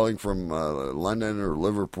 you're calling from London or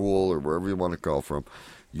Liverpool or wherever you want to call from.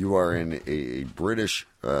 You are in a British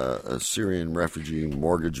Syrian refugee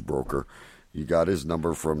mortgage broker. You got his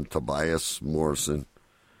number from Tobias Morrison,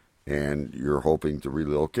 and you're hoping to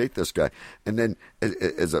relocate this guy. And then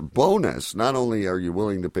as a bonus, not only are you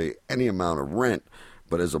willing to pay any amount of rent,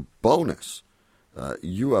 but as a bonus,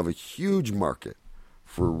 you have a huge market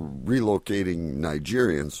for relocating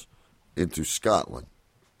Nigerians into Scotland.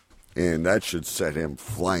 And that should set him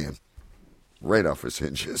flying right off his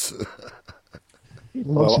hinges.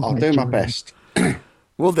 Well, I'll do my best.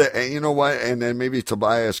 Well, you know what? And then maybe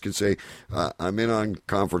Tobias can say, I'm in on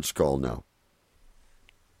conference call now.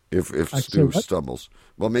 If Stu stumbles.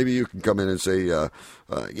 Well, maybe you can come in and say,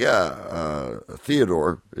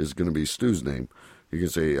 Theodore is going to be Stu's name. You can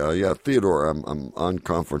say, Theodore, I'm on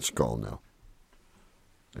conference call now.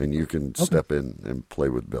 And you can step in and play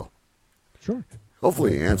with Bill. Sure.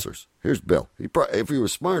 Hopefully he answers. Here's Bill. If he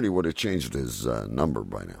was smart, he would have changed his number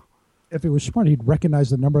by now. If he was smart, he'd recognize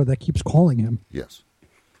the number that keeps calling him. Yes.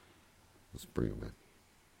 Let's bring him in.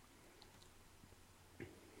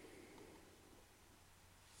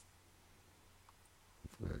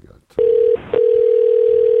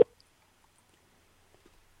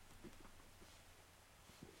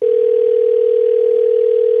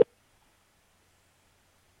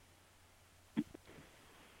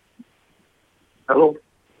 Hello.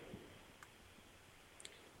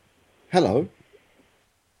 Hello.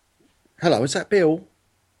 Hello, is that Bill?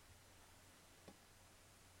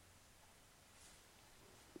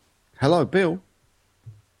 Hello, Bill.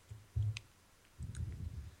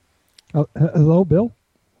 Hello, Bill.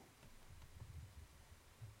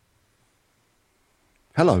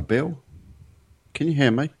 Hello, Bill. Can you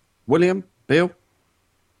hear me? William? Bill?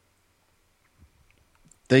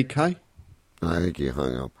 DK? I think he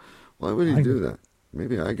hung up. Why would he do that?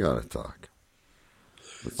 Maybe I got to talk.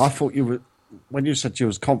 I thought you were... When you said you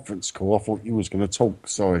was conference call, I thought you was going to talk.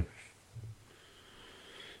 Sorry.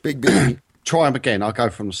 Big B. Try him again. I'll go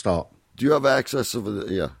from the start. Do you have access over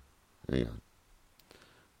the... Yeah. Hang on.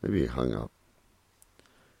 Maybe he hung up.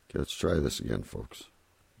 Okay, let's try this again, folks.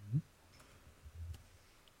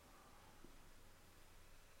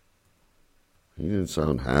 He didn't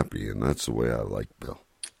sound happy, and that's the way I like Bill.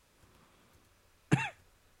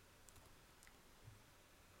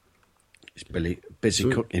 He's busy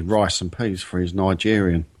cooking rice and peas for his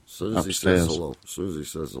Nigerian As soon as upstairs. he says hello. As soon as he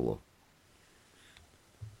says hello.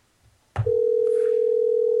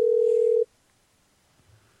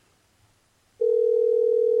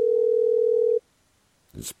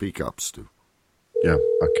 And speak up, Stu. Yeah,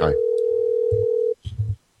 okay.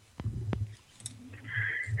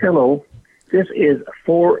 Hello, this is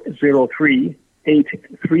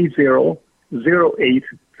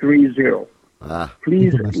 403-830-0830.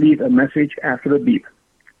 Please leave a message after the beep.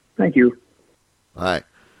 Thank you. All right.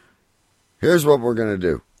 Here's what we're going to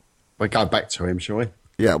do. We go back to him, shall we?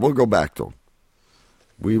 Yeah, we'll go back to him.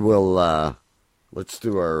 We will, let's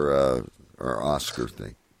do our Oscar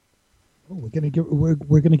thing. Oh, we're gonna give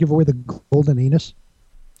away the golden anus.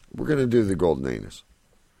 We're gonna do the golden anus.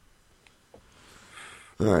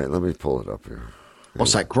 All right, let me pull it up here.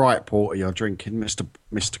 What's that gripe water you're drinking,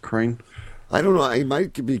 Mr. Crean? I don't know. I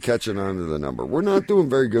might be catching on to the number. We're not doing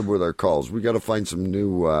very good with our calls. We got to find some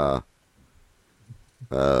new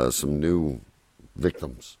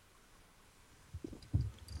victims.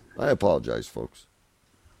 I apologize, folks.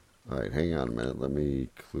 All right, hang on a minute. Let me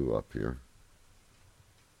clue up here.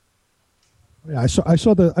 Yeah, I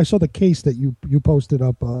saw the case that you posted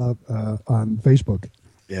up on Facebook.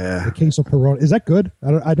 Yeah, the case of Corona. Is that good?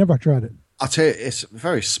 I never tried it. I tell you, it's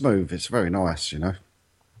very smooth. It's very nice. You know,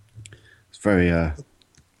 it's very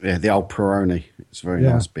the old Peroni. It's a very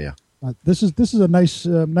nice beer. This is a nice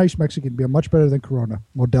Mexican beer, much better than Corona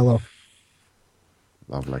Modelo.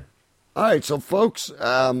 Lovely. All right, so folks,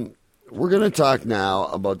 we're going to talk now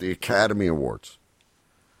about the Academy Awards.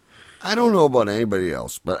 I don't know about anybody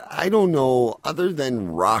else, but I don't know, other than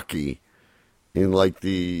Rocky in like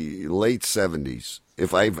the late 70s,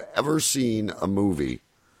 if I've ever seen a movie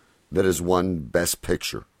that has won Best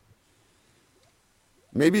Picture.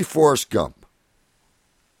 Maybe Forrest Gump.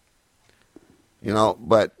 You know,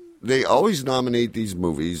 but they always nominate these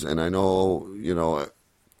movies, and I know, you know,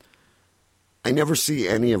 I never see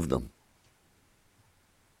any of them.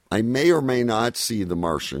 I may or may not see The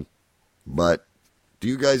Martian, but do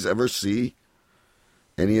you guys ever see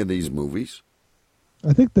any of these movies?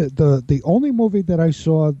 I think that the only movie that I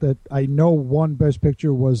saw that I know won Best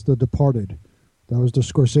Picture was The Departed. That was the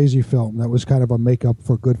Scorsese film. That was kind of a makeup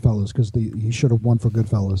for Goodfellas because he should have won for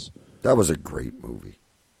Goodfellas. That was a great movie.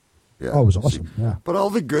 Yeah, it was awesome. Yeah, but all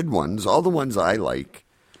the good ones, all the ones I like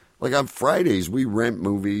on Fridays we rent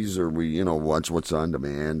movies or we watch what's on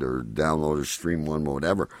demand or download or stream one,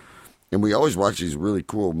 whatever. And we always watch these really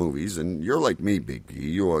cool movies. And you're like me, Big B.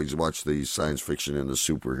 You always watch the science fiction and the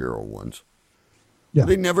superhero ones. Yeah.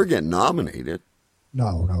 They never get nominated.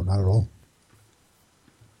 No, not at all.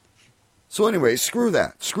 So anyway, screw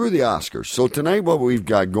that. Screw the Oscars. So tonight what we've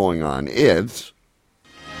got going on is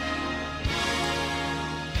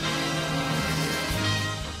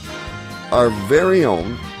our very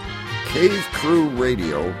own Cave Crew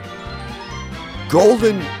Radio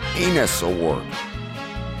Golden Anus Award.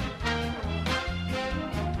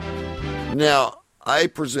 Now, I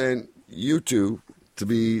present you two to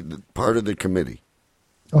be part of the committee.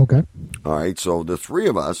 Okay. All right, so the three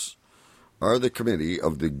of us are the committee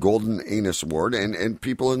of the Golden Anus Award, and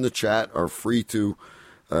people in the chat are free to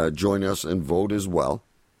join us and vote as well.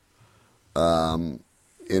 And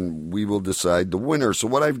we will decide the winner. So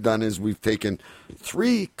what I've done is we've taken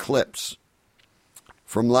 3 clips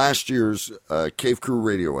from last year's Cave Crew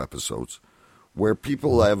Radio episodes where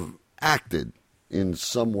people have acted in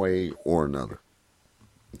some way or another.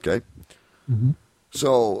 Okay? Mm-hmm.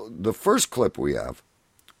 So the first clip we have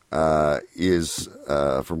is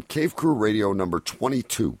from Cave Crew Radio number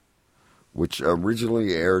 22, which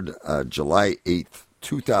originally aired July 8th,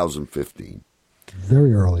 2015.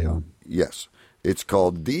 Very early on. Yes. It's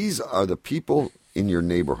called These Are the People in Your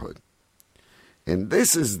Neighborhood. And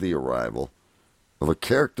this is the arrival of a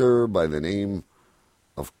character by the name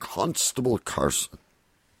of Constable Carson.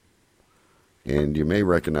 And you may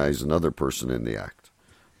recognize another person in the act.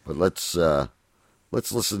 But let's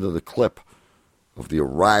listen to the clip of the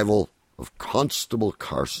arrival of Constable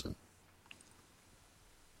Carson.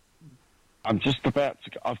 I'm just about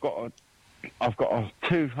to. I've got a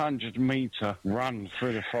 200-meter run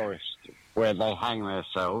through the forest where they hang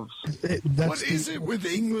themselves. What is it with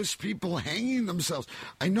English people hanging themselves?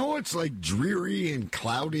 I know it's like dreary and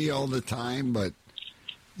cloudy all the time, but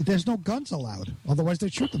there's no guns allowed. Otherwise, they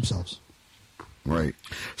shoot themselves. Right.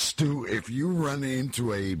 Stu, if you run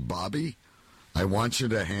into a Bobby, I want you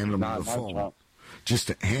to hand him the phone. Right. Just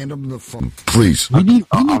hand him the phone, please.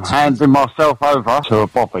 I'm handing myself over to a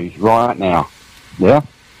Bobby right now. Yeah?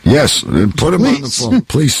 Yes, put him on the phone.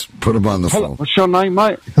 Please put him on the phone. What's your name,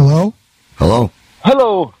 mate? Hello? Hello?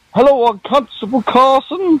 Hello, I'm Constable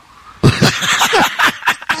Carson.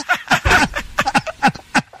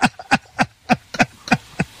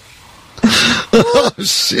 Oh,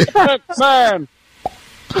 shit. Man,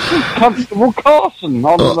 this is Constable Carson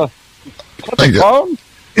on the telephone.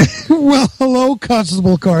 Well, hello,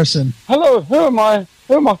 Constable Carson. Hello, who am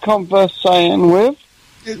I conversing with?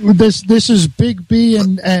 This is Big B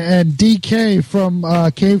and DK from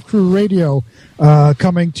Cave Crew Radio,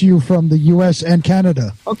 coming to you from the U.S. and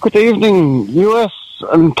Canada. Oh, good evening, U.S.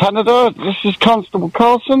 and Canada. This is Constable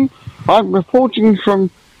Carson. I'm reporting from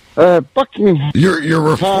Buckingham. You're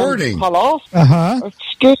reporting. Palace. Uh-huh.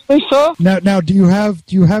 Excuse me, sir. Now, do you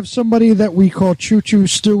have somebody that we call Choo Choo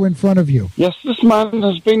Stu in front of you? Yes, this man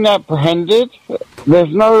has been apprehended.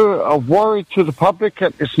 There's no worry to the public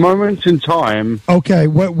at this moment in time. Okay,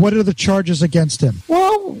 what are the charges against him?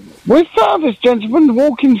 Well, we found this gentleman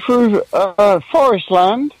walking through forest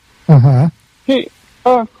land. Uh-huh. he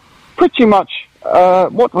pretty much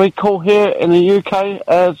what we call here in the UK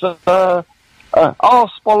as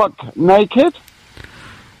arse bollock naked.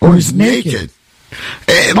 Oh, he's naked.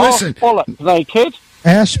 Hey, listen. Arse bollock naked.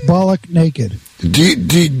 Ass bollock naked. Do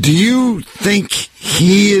you think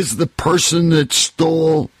he is the person that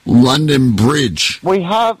stole London Bridge? We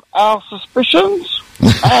have our suspicions,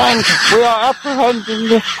 and we are apprehending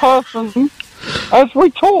this person as we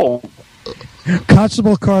talk.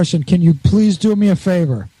 Constable Carson, can you please do me a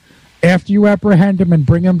favor? After you apprehend him and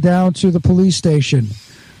bring him down to the police station,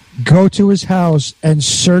 go to his house and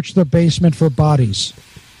search the basement for bodies.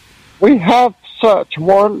 We have search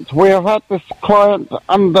warrants. We have had this client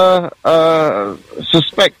under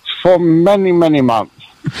suspect for many, many months.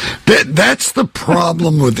 That's the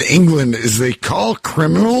problem with England, is they call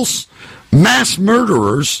criminals, mass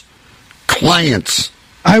murderers, clients.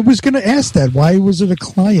 I was going to ask that. Why was it a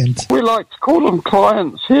client? We like to call them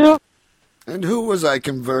clients here. And who was I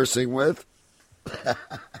conversing with?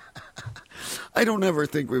 I don't ever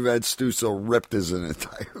think we've had Stu so ripped his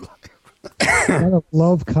entire life. I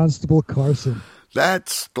love Constable Carson. That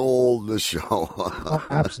stole the show. Oh,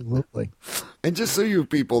 absolutely. And just so you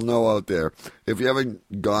people know out there, if you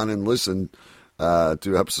haven't gone and listened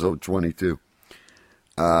to episode 22,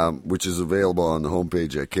 which is available on the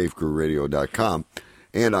homepage at cavecrewradio.com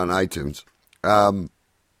and on iTunes,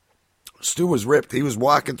 Stu was ripped. He was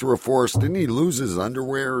walking through a forest. Didn't he lose his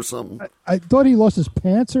underwear or something? I thought he lost his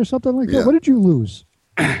pants or something like that. What did you lose?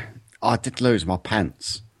 I did lose my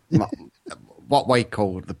pants. What we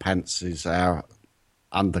call the pants is our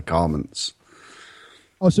undergarments.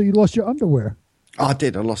 Oh, so you lost your underwear? I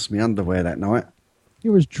did. I lost my underwear that night. He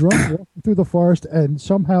was drunk walking through the forest and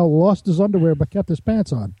somehow lost his underwear but kept his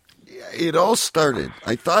pants on. Yeah, it all started.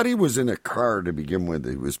 I thought he was in a car to begin with.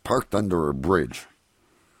 He was parked under a bridge.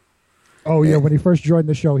 Oh, yeah. When he first joined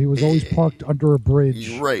the show, he was always parked under a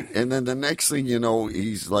bridge. Right. And then the next thing you know,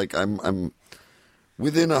 he's like, I'm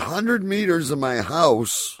within 100 meters of my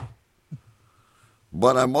house,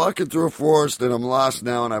 but I'm walking through a forest and I'm lost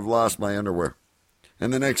now and I've lost my underwear.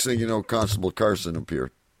 And the next thing you know, Constable Carson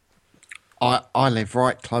appeared. I live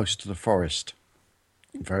right close to the forest.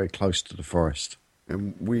 Very close to the forest.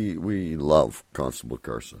 And we love Constable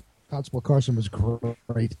Carson. Constable Carson was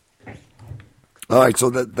great. All right, so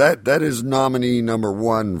that is nominee number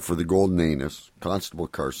 1 for the Golden Anus, Constable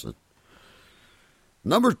Carson.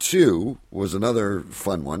 Number 2 was another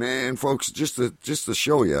fun one. And folks, just to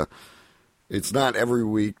show you, it's not every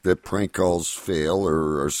week that prank calls fail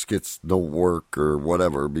or skits don't work or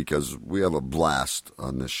whatever, because we have a blast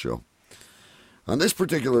on this show. On this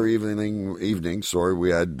particular evening, we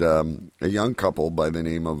had a young couple by the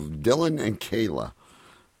name of Dylan and Kayla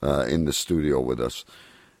in the studio with us.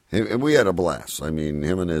 And we had a blast. I mean,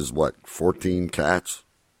 him and his, 14 cats?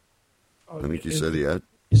 I think he said he had.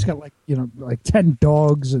 He's got like 10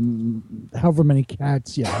 dogs and however many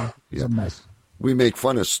cats. Yeah, it's a mess. We make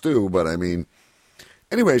fun of Stu, but I mean,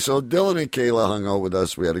 anyway, so Dylan and Kayla hung out with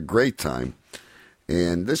us. We had a great time.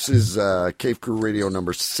 And this is Cave Crew Radio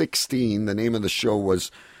number 16. The name of the show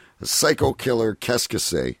was Psycho Killer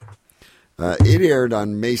Keskase. It aired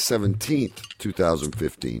on May 17th,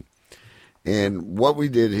 2015. And what we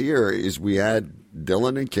did here is we had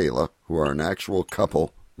Dylan and Kayla, who are an actual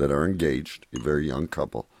couple that are engaged, a very young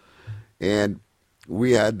couple, and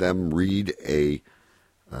we had them read a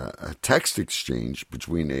text exchange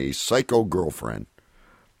between a psycho girlfriend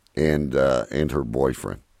and her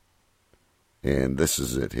boyfriend. And this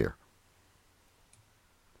is it here.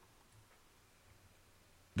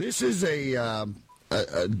 This is a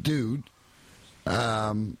dude.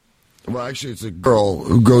 Well, actually, it's a girl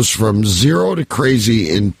who goes from 0 to crazy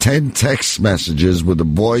in 10 text messages with a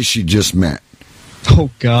boy she just met. Oh,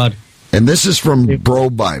 God. And this is from Bro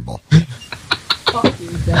Bible.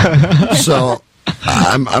 So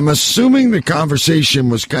I'm assuming the conversation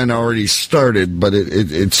was kind of already started, but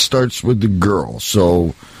it starts with the girl.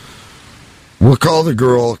 So we'll call the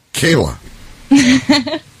girl Kayla.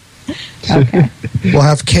 Okay. We'll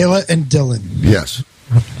have Kayla and Dylan. Yes.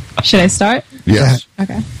 Should I start? Yes.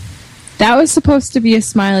 Okay. That was supposed to be a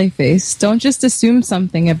smiley face. Don't just assume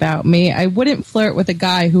something about me. I wouldn't flirt with a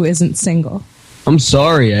guy who isn't single. I'm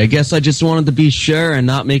sorry. I guess I just wanted to be sure and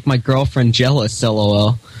not make my girlfriend jealous,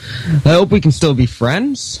 LOL. I hope we can still be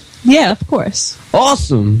friends. Yeah, of course.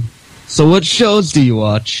 Awesome. So what shows do you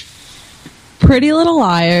watch? Pretty Little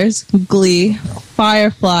Liars, Glee,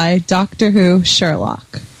 Firefly, Doctor Who,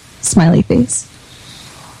 Sherlock. Smiley face.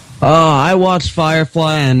 I watched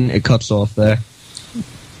Firefly and it cuts off there.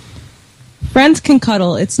 Friends can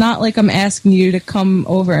cuddle. It's not like I'm asking you to come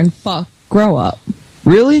over and fuck. Grow up.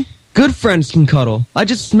 Really? Good friends can cuddle. I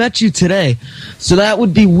just met you today, so that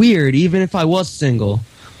would be weird even if I was single.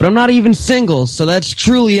 But I'm not even single, so that's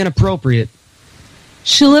truly inappropriate.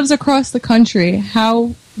 She lives across the country.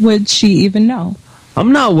 How would she even know?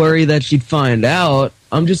 I'm not worried that she'd find out.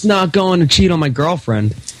 I'm just not going to cheat on my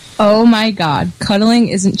girlfriend. Oh my god, cuddling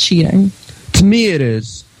isn't cheating. To me it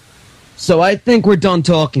is. So I think we're done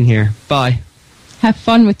talking here. Bye. Have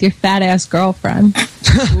fun with your fat-ass girlfriend.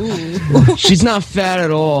 She's not fat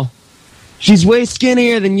at all. She's way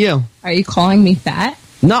skinnier than you. Are you calling me fat?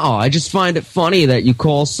 No, I just find it funny that you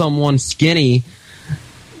call someone skinny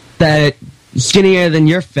skinnier than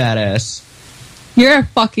your fat ass. You're a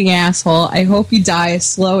fucking asshole. I hope you die a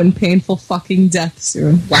slow and painful fucking death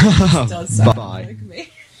soon. Wow, does sound Bye. like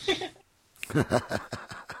me.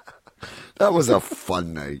 That was a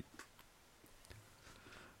fun night.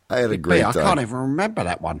 I had a great time. I can't even remember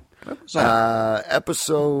that one. What was that?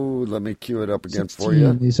 Episode, let me cue it up again 16, for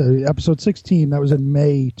you. He said episode 16, that was in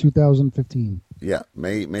May 2015. Yeah,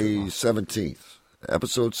 May 17th.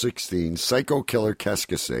 Episode 16, Psycho Killer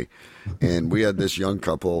Cascase. And we had this young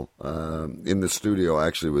couple in the studio,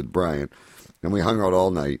 actually, with Brian. And we hung out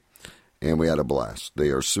all night, and we had a blast. They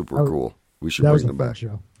are super cool. We should bring them back.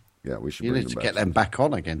 Show. Yeah, we should you bring need them to back. get them back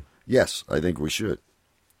on again. Yes, I think we should.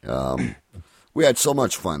 We had so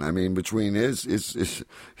much fun. I mean, between his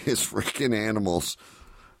freaking animals,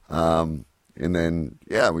 and then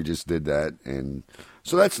we just did that, and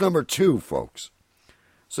so that's number 2, folks.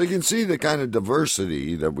 So you can see the kind of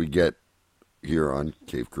diversity that we get here on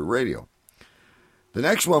Cave Crew Radio. The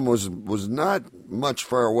next one was not much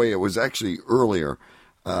far away. It was actually earlier.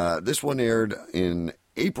 This one aired in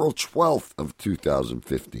April 12th of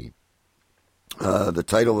 2015. The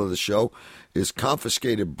title of the show is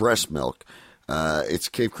Confiscated Breast Milk. It's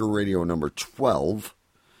Cave Crew Radio number 12.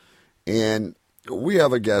 And we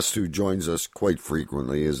have a guest who joins us quite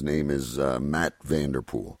frequently. His name is Matt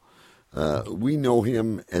Vanderpool. We know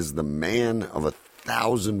him as the man of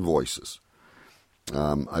 1,000 voices.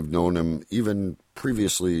 I've known him even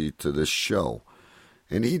previously to this show.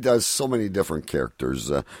 And he does so many different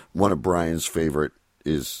characters. One of Brian's favorite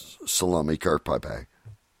is Salami Carpapa.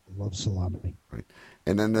 Love salami. Right.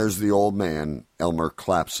 And then there's the old man, Elmer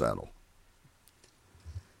Clapsaddle.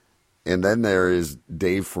 And then there is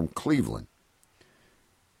Dave from Cleveland.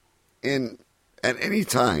 And at any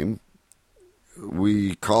time,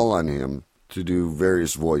 we call on him to do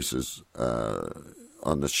various voices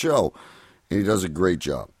on the show, and he does a great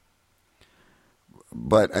job.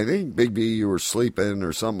 But I think, Big B, you were sleeping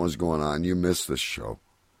or something was going on. You missed this show.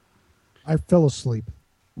 I fell asleep.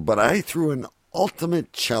 But I threw an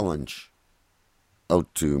ultimate challenge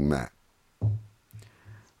out to Matt.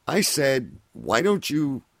 I said, why don't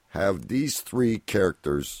you have these 3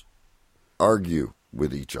 characters argue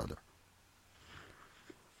with each other?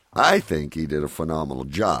 I think he did a phenomenal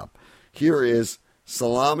job. Here is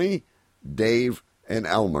Salami, Dave, and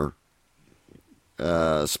Elmer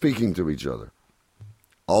speaking to each other.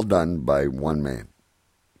 All done by one man.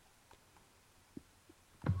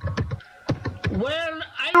 Well,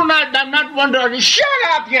 I'm not wondering. Shut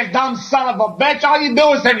up, you dumb son of a bitch. All you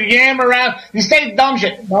do is yam around and say dumb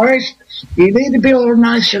shit. Boris, you need to be a little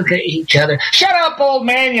nicer to each other. Shut up, old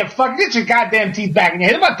man, you fuck. Get your goddamn teeth back in your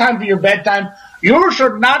head. It's about time for your bedtime. You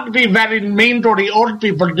should not be very mean to the old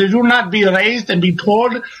people. Did you not be raised and be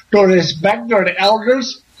told to respect the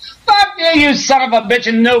elders? Fuck you, you son of a bitch,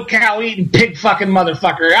 and no cow eating pig fucking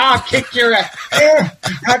motherfucker. I'll kick your ass.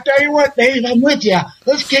 I'll tell you what, Dave, I'm with you.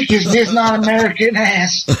 Let's kick his non-American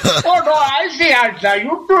ass. Oh, no, I see how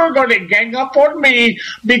you two are going to gang up on me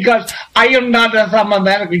because I am not from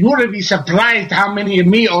America. You would be surprised how many of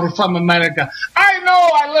me are from America. I know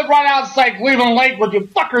I live right outside Cleveland Lake, but you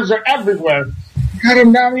fuckers are everywhere. Got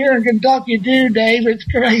them down here in Kentucky, too, Dave. It's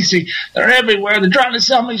crazy. They're everywhere. They're trying to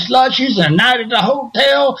sell me slushies and a night at the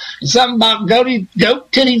hotel and something about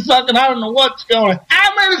goat titty fucking. I don't know what's going on.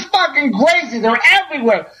 I mean, it's fucking crazy. They're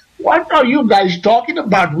everywhere. What are you guys talking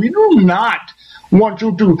about? We do not want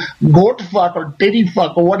you to goat fuck or titty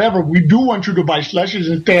fuck or whatever. We do want you to buy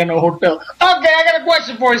slushies and stay in a hotel. Okay, I got a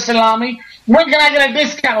question for you, Salami. When can I get a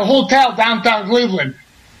discount at a hotel downtown Cleveland?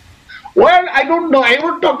 Well, I don't know. I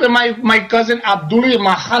ever talked to my cousin Abdullah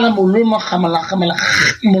Mahalamulul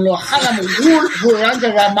who runs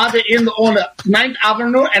a Ramada Inn on the 9th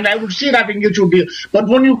Avenue, and I will see if I can get you a deal. But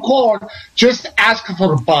when you call, just ask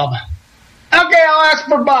for Bob. Okay, I'll ask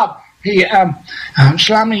for Bob. Hey,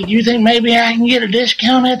 Salami, you think maybe I can get a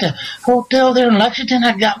discount at the hotel there in Lexington?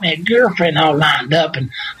 I got me a girlfriend all lined up, and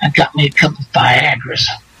I got me a couple of Viagras.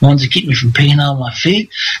 Ones that keep me from peeing on my feet,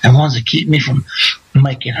 and ones that keep me from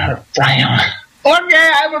making her frown.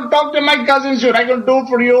 Okay, I will talk to my cousins what I can do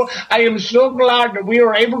for you. I am so glad that we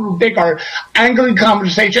were able to take our angry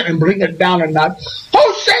conversation and bring it down a notch.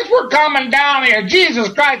 Who says we're coming down here?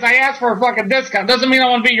 Jesus Christ, I asked for a fucking discount. Doesn't mean I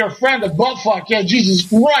want to be your friend, the buttfuck. Yeah, Jesus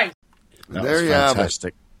Christ. There you have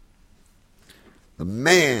it. The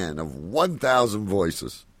man of 1,000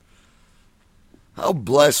 voices. How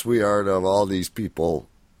blessed we are to have all these people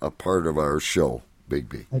a part of our show, Big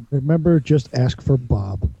B. I remember, just ask for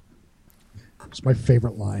Bob. It's my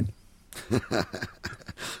favorite line. But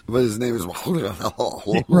his name is...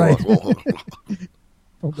 Right.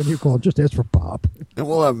 When you call, just ask for Bob. And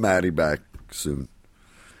we'll have Maddie back soon.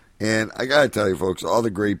 And I got to tell you, folks, all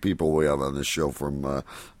the great people we have on this show, from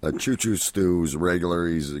Choo Choo Stu, who's a regular.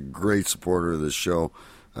 He's a great supporter of this show.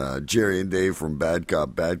 Jerry and Dave from Bad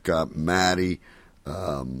Cop, Maddie,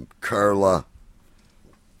 Carla,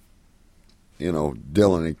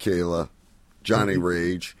 Dylan and Kayla, Johnny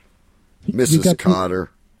Rage, Mrs.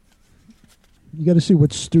 Cotter. You got to see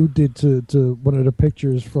what Stu did to one of the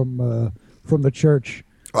pictures from the church.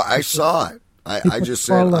 Well, I saw it. I just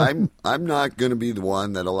said I'm not going to be the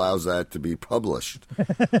one that allows that to be published.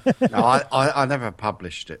 No, I never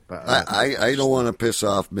published it, but I don't want to piss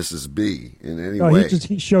off Mrs. B in any way.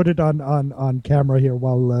 He showed it on camera here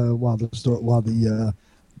while the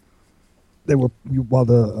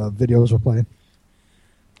videos were playing.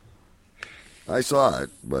 I saw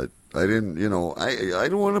it, but I didn't. I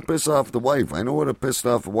don't want to piss off the wife. I know what a pissed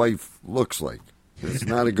off wife looks like. It's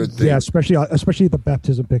not a good thing. Yeah, especially the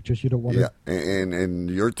baptism pictures. You don't want to. Yeah,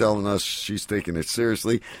 and you're telling us she's taking it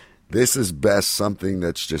seriously. This is best something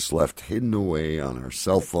that's just left hidden away on our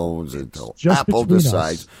cell phones until Apple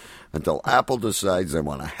decides they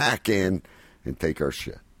want to hack in and take our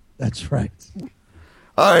shit. That's right.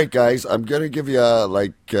 All right, guys, I'm going to give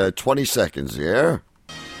you 20 seconds here.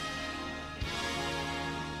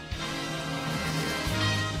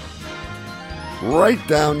 Write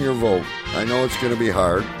down your vote. I know it's going to be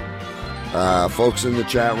hard. Folks in the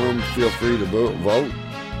chat room, feel free to vote.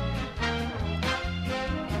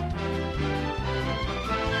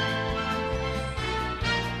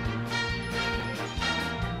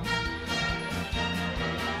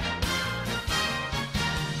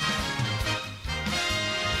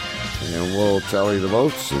 And we'll tally the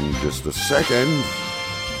votes in just a second.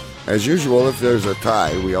 As usual, if there's a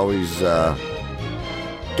tie, we always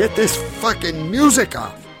get this fucking music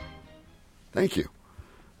off. Thank you.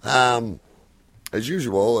 As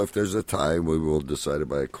usual, if there's a tie, we will decide it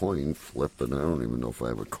by a coin flip, and I don't even know if I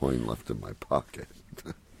have a coin left in my pocket.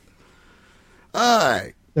 All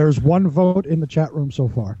right. There's one vote in the chat room so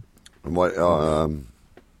far. And what?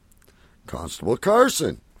 Constable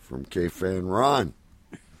Carson from K-Fan Ron.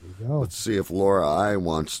 Let's see if Laura I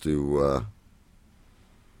wants to...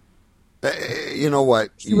 you know what?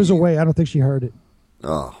 She was away. I don't think she heard it.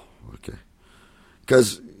 Oh, okay.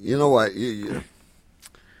 Because... You know what? You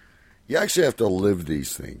actually have to live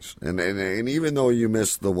these things, and even though you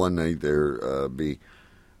missed the one night there, B,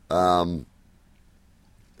 they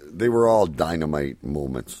were all dynamite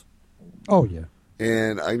moments. Oh yeah.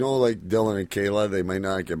 And I know, like Dylan and Kayla, they might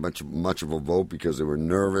not get much of a vote because they were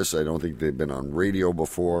nervous. I don't think they've been on radio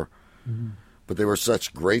before, but they were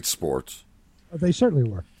such great sports. They certainly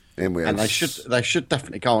were. And they should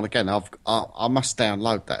definitely go on again. I must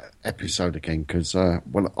download that episode again because I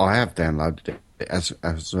have downloaded it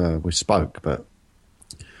as we spoke, but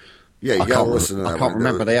yeah, you got to listen to that. I can't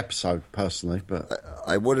remember the episode personally, but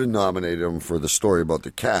I would have nominated them for the story about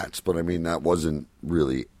the cats, but I mean that wasn't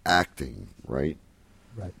really acting, right?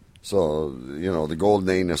 Right. So the Golden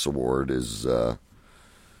Anus Award is.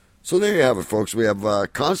 So there you have it, folks. We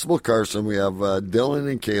have Constable Carson, we have Dylan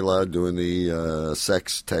and Kayla doing the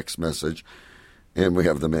sex text message, and we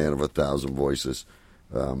have the man of 1,000 voices,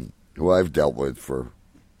 who I've dealt with for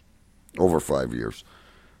over 5 years.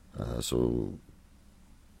 So,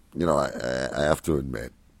 I have to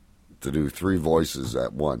admit, to do 3 voices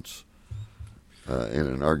at once in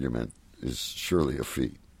an argument is surely a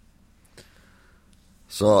feat.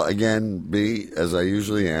 So, again, B, as I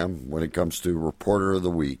usually am, when it comes to Reporter of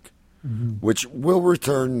the Week, which will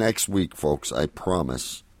return next week, folks, I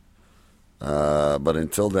promise. But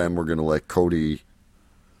until then, we're going to let Cody,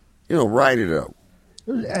 ride it out.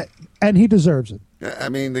 And he deserves it. I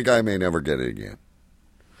mean, the guy may never get it again.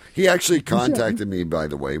 He actually contacted me, by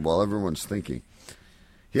the way, while everyone's thinking.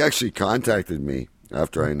 He actually contacted me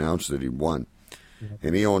after I announced that he won.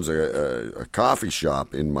 And he owns a coffee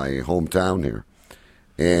shop in my hometown here.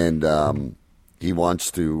 And he wants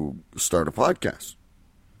to start a podcast.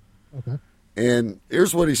 Okay. And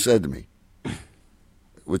here's what he said to me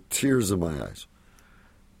with tears in my eyes.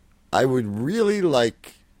 I would really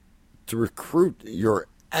like to recruit your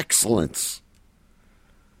excellence,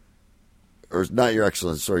 or not your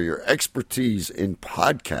excellence, sorry, your expertise in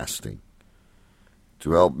podcasting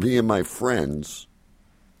to help me and my friends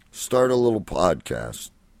start a little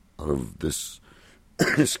podcast out of this,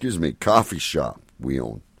 coffee shop we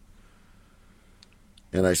own.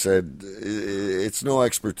 And I said, it's no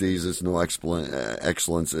expertise, it's no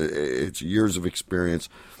excellence, it's years of experience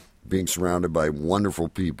being surrounded by wonderful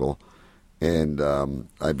people, and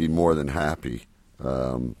I'd be more than happy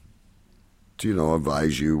to,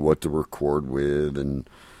 advise you what to record with and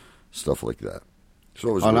stuff like that. So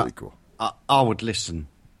it was really cool. I would listen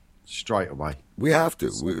straight away. We have to,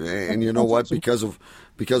 and you know what? Because of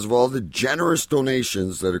all the generous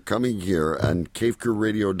donations that are coming here on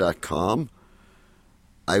cavecrewradio.com,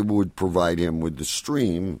 I would provide him with the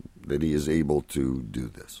stream that he is able to do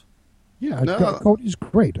this. Yeah, Cody's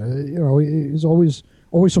great. He's always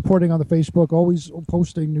supporting on the Facebook, always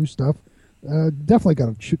posting new stuff. Definitely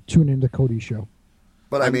got to tune into Cody's show.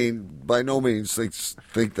 But I mean, by no means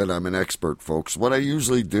think that I'm an expert, folks. What I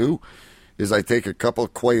usually do is I take a couple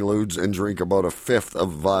of Quaaludes and drink about a fifth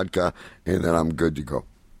of vodka, and then I'm good to go.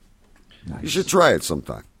 Nice. You should try it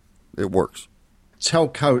sometime. It works. Tell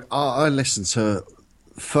Cody, I listen to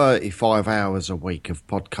 35 hours a week of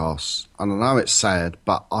podcasts, and I know it's sad,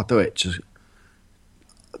 but I do it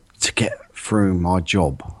to get through my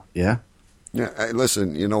job. Yeah. Yeah.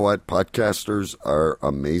 Listen, you know what? Podcasters are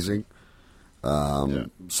amazing.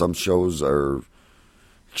 Some shows are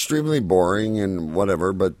extremely boring and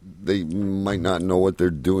whatever, but they might not know what they're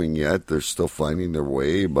doing yet. They're still finding their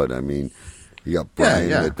way. But I mean, you got Brian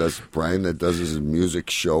that does his music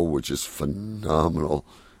show, which is phenomenal.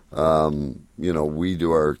 We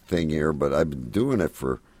do our thing here, but I've been doing it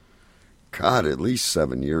for, at least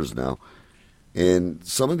 7 years now. And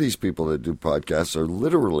some of these people that do podcasts are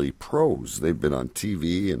literally pros. They've been on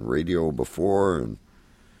TV and radio before.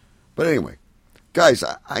 But anyway, guys,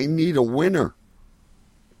 I need a winner.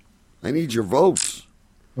 I need your votes.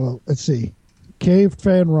 Well, let's see. Cave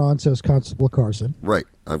Fan Ron says Constable Carson. Right,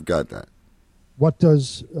 I've got that. What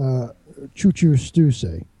does Choo Choo Stu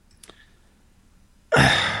say?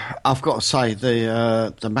 I've got to say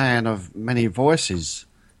the man of many voices.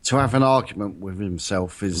 To have an argument with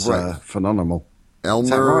himself is phenomenal.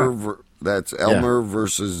 Elmer, that's Elmer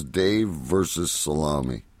versus Dave versus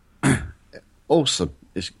Salami. Awesome.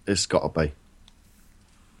 It's got to be.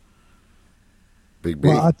 Big B.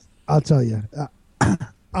 Well, I'll tell you.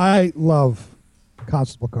 I love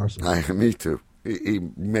Constable Carson. Me too. He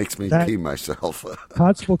makes me pee myself.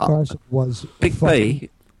 Constable Carson was Big B.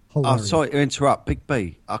 Hilarious. Sorry to interrupt. Big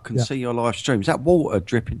B, I can see your live stream. Is that water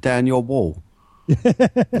dripping down your wall?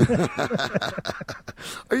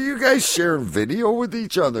 Are you guys sharing video with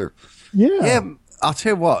each other? Yeah. I'll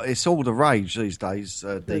tell you what, it's all the rage these days,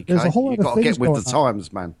 DK. There's a whole lot You've got of to things get with the going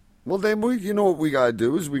times, man. Well, then you know what we got to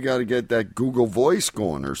do is we got to get that Google Voice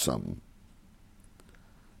going or something.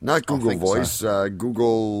 Not Google Voice,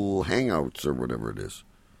 Google Hangouts or whatever it is.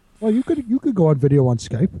 Well, you could go on video on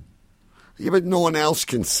Skype. Yeah, but no one else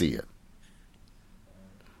can see it.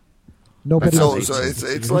 Nobody. So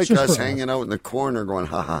it's like us hanging out in the corner, going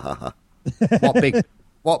ha ha ha ha.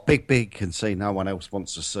 What Big B can see, no one else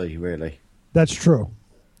wants to see. Really, that's true.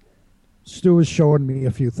 Stu is showing me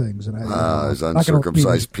a few things, and his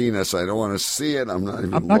uncircumcised penis. I don't want to see it. I'm not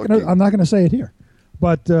even looking. I'm not going to say it here.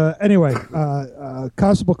 But anyway,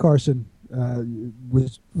 Constable Carson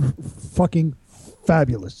was fucking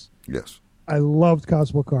fabulous. Yes, I loved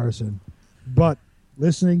Constable Carson, but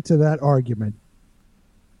listening to that argument,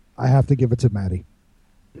 I have to give it to Maddie.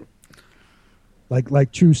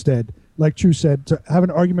 Like Choo said, to have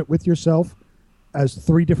an argument with yourself as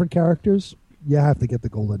 3 different characters, you have to get the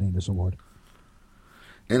Golden Anus Award.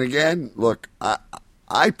 And again, look,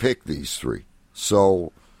 I picked these 3,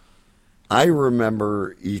 so I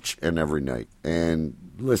remember each and every night. And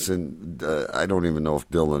listen, I don't even know if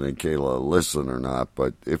Dylan and Kayla listen or not,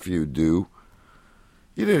 but if you do,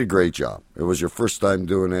 you did a great job. It was your first time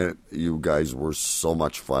doing it. You guys were so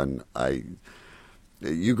much fun.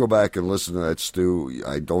 You go back and listen to that, Stu.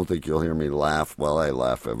 I don't think you'll hear me laugh. Well, I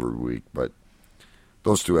laugh every week, but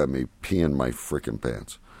those 2 had me peeing my frickin'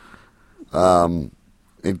 pants. And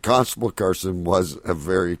Constable Carson was a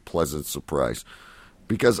very pleasant surprise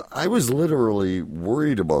because I was literally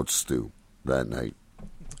worried about Stu that night.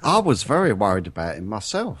 I was very worried about him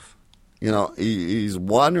myself. You know, he's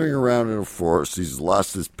wandering around in a forest. He's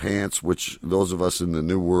lost his pants, which those of us in the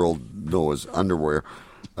new world know as underwear.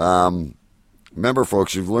 Remember,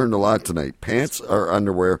 folks, you've learned a lot tonight. Pants are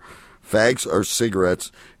underwear, fags are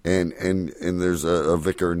cigarettes, and there's a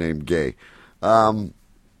vicar named Gay.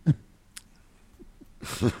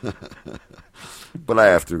 But I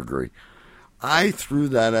have to agree. I threw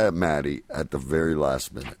that at Maddie at the very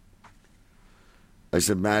last minute. I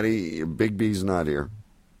said, Maddie, Big B's not here.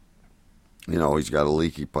 You know, he's got a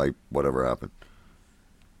leaky pipe, whatever happened.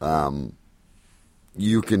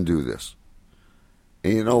 You can do this.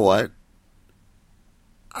 And you know what?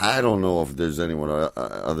 I don't know if there's anyone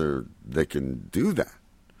other that can do that.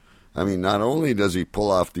 I mean, not only does he pull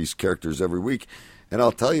off these characters every week, and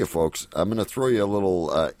I'll tell you, folks, I'm going to throw you a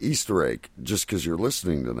little Easter egg just because you're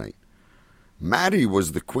listening tonight. Maddie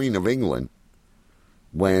was the Queen of England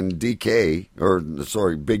when Big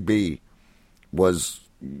B was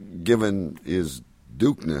given his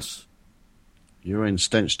dukeness. Urine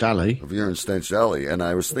Stench Alley. Of Urine Stench Alley. And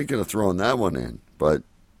I was thinking of throwing that one in, but...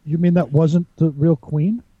 You mean that wasn't the real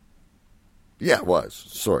Queen? Yeah, it was.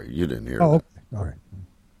 Sorry, you didn't hear that. Okay. All right.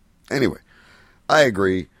 Anyway, I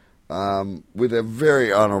agree. With a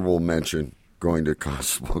very honorable mention going to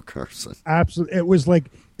Constable Carson. Absolutely. It was like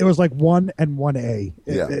 1 and 1A.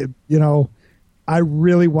 Yeah. You know, I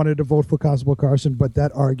really wanted to vote for Constable Carson, but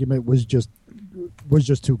that argument was just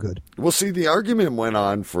too good. Well, see, the argument went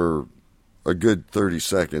on for a good 30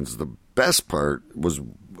 seconds. The best part was,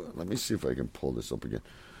 let me see if I can pull this up again,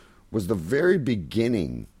 was the very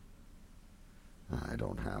beginning. I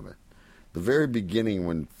don't have it. The very beginning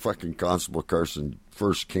when fucking Constable Carson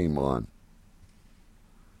first came on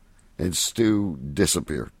and Stu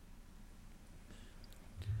disappeared.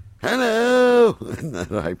 Hello! In that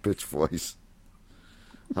high-pitched voice.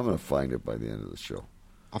 I'm going to find it by the end of the show.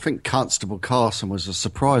 I think Constable Carson was a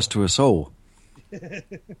surprise to us all.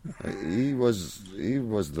 He was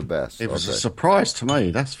the best. It was a surprise to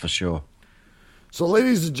me, that's for sure. So,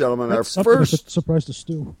 ladies and gentlemen, That's our first surprise to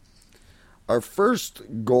Stu. Our first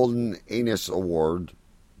Golden Anus Award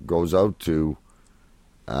goes out to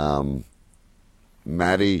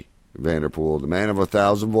Matty Vanderpool, the man of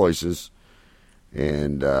 1,000 voices,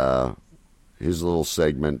 and his little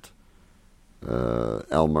segment,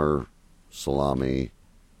 Elmer, Salami,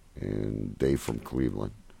 and Dave from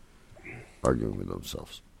Cleveland arguing with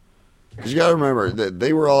themselves. Because you got to remember that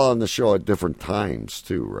they were all on the show at different times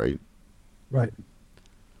too, right? Right.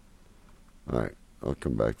 All right. I'll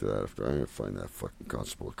come back to that after. I'm going to find that fucking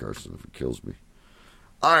Constable Carson if it kills me.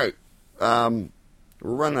 All right. We're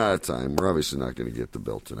running out of time. We're obviously not going to get the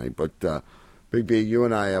bill tonight. But, Big B, you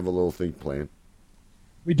and I have a little thing planned.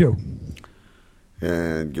 We do.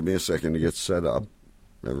 And give me a second to get set up.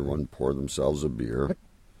 Everyone pour themselves a beer.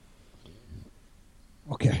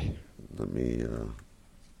 Okay. Let me...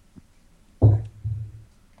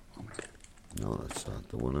 No, that's not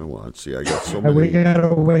the one I want. See, I got so many... We got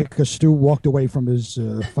to wait because Stu walked away from his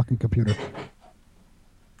fucking computer.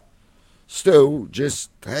 Stu,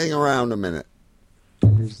 just hang around a minute.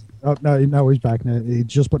 No, he's back. He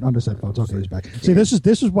just put on his headphones. Okay, he's back. See, this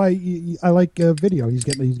is why I like video. He's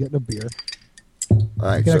getting a beer. All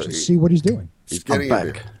right, you can actually see what he's doing. He's getting a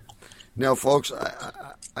beer. Now, folks,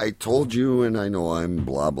 I told you, and I know I'm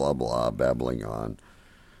blah, blah, blah, babbling on,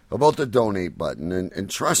 about the donate button. And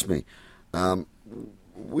trust me,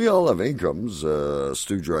 we all have incomes.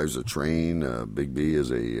 Stu drives a train. Big B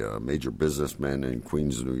is a major businessman in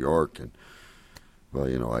Queens, New York. And, well,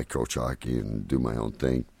 you know, I coach hockey and do my own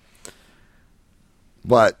thing.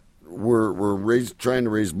 But we're trying to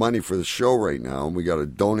raise money for the show right now. And we got a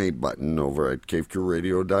donate button over at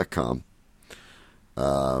cavecrewradio.com.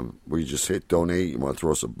 Where you just hit donate. You want to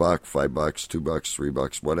throw us $1, $5, $2,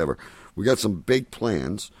 $3, whatever. We got some big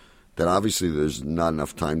plans that obviously there's not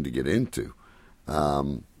enough time to get into.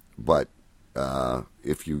 But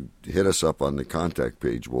if you hit us up on the contact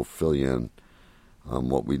page, we'll fill you in on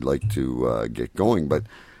what we'd like to get going. But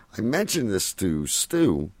I mentioned this to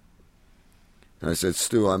Stu, and I said,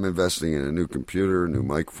 Stu, I'm investing in a new computer, a new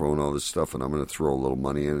microphone, all this stuff, and I'm going to throw a little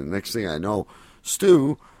money in. And the next thing I know,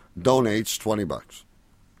 Stu donates $20.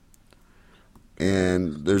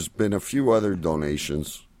 And there's been a few other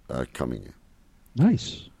donations coming in.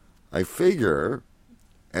 Nice. I figure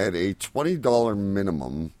at a $20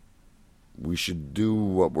 minimum, we should do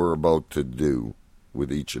what we're about to do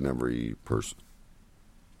with each and every person.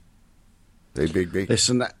 Hey, Big B.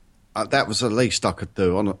 Listen, that was the least I could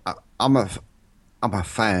do. I'm a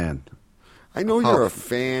fan. I know you're a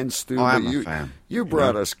fan, Stu. I am a fan. You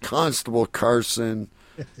brought us Constable Carson.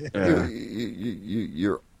 Yeah.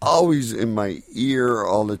 You're always in my ear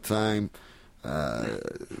all the time.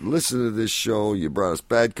 Listen to this show. You brought us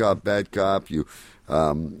Bad Cop, Bad Cop. You're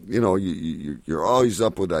always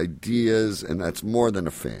up with ideas, and that's more than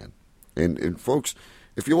a fan. And folks,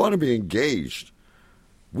 if you want to be engaged,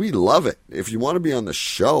 we love it. If you want to be on the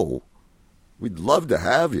show, we'd love to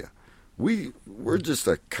have you. We're just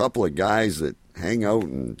a couple of guys that hang out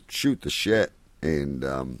and shoot the shit and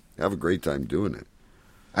have a great time doing it.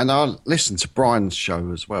 And I listen to Brian's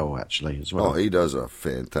show as well, actually, as well. Oh, he does a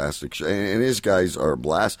fantastic show. And his guys are a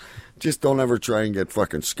blast. Just don't ever try and get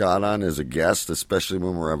fucking Scott on as a guest, especially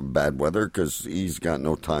when we're having bad weather, because he's got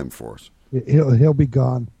no time for us. He'll be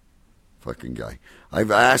gone. Fucking guy.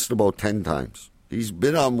 I've asked about 10 times. He's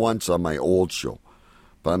been on once on my old show.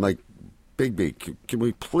 But I'm like, Big B, can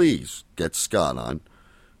we please get Scott on?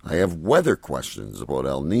 I have weather questions about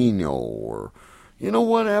El Nino or,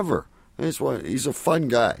 whatever. He's a fun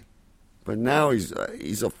guy. But now he's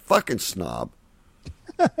a fucking snob.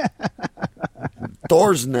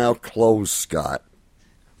 Doors now closed, Scott.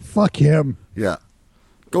 Fuck him. Yeah.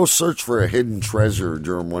 Go search for a hidden treasure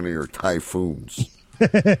during one of your typhoons.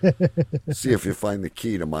 See if you find the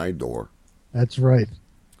key to my door. That's right.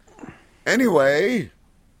 Anyway,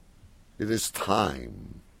 it is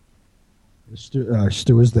time.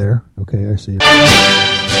 Stu is there. Okay, I see it.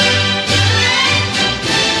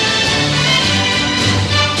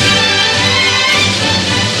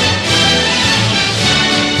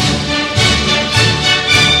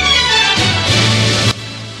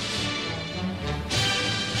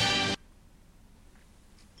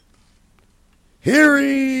 Hear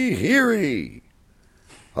ye!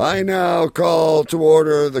 I now call to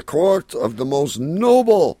order the court of the most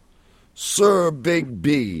noble Sir Big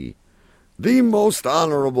B, the most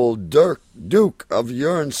honorable Duke of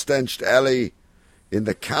Urine-Stenched Alley in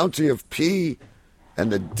the county of P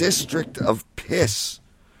and the district of Piss,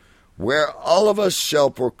 where all of us shall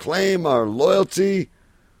proclaim our loyalty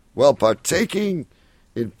while partaking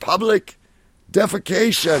in public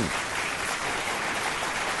defecation.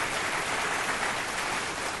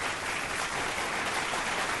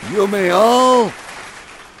 You may all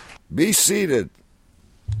be seated.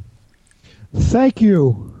 Thank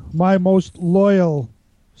you, my most loyal,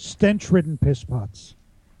 stench-ridden pisspots.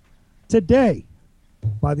 Today,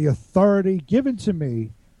 by the authority given to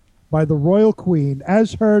me by the Royal Queen,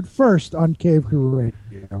 as heard first on Cave Crew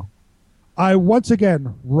Radio, I once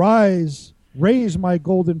again raise my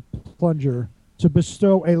golden plunger to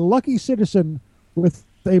bestow a lucky citizen with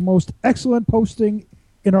a most excellent posting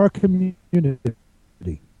in our community.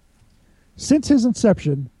 Since his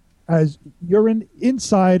inception as urine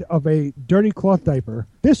inside of a dirty cloth diaper,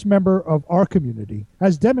 this member of our community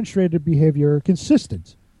has demonstrated behavior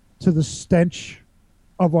consistent to the stench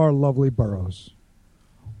of our lovely boroughs.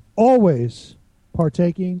 Always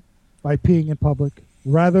partaking by peeing in public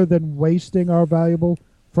rather than wasting our valuable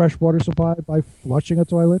fresh water supply by flushing a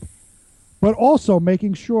toilet, but also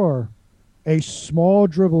making sure a small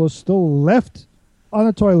dribble is still left on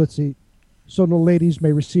the toilet seat so the ladies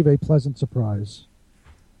may receive a pleasant surprise.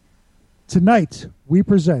 Tonight, we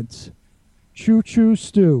present Choo Choo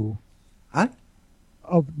Stu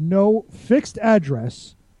of no fixed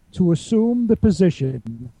address to assume the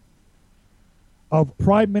position of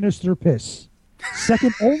Prime Minister Piss,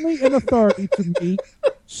 second only in authority to me,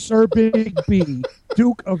 Sir Big B,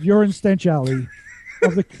 Duke of Urine Stench Alley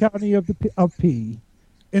of the county of P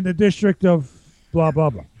in the district of blah, blah,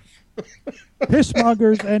 blah.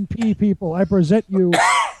 Pissmongers and pee people, I present you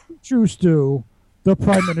Choo Stu, the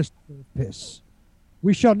Prime Minister of Piss.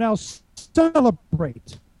 We shall now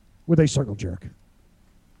celebrate with a circle jerk.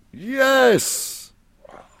 Yes!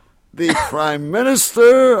 The Prime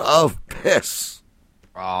Minister of Piss.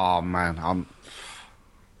 Oh, man, I'm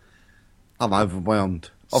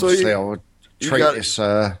overwhelmed. So Obviously, I would treat this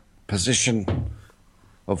position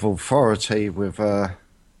of authority with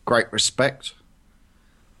great respect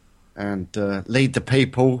and lead the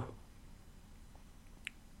people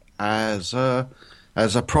as a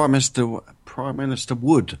prime minister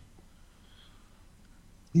would.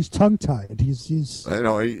 He's tongue-tied. He's. I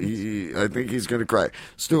know. I think he's going to cry.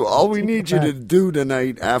 Stu, all we need you to do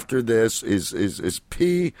tonight after this is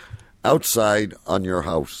pee outside on your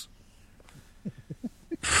house.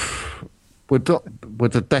 Would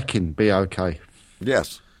the decking be okay?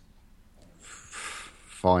 Yes.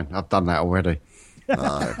 Fine. I've done that already.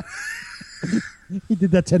 He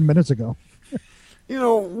did that 10 minutes ago. You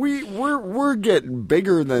know, we're getting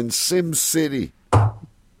bigger than Sim City.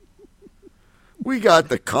 We got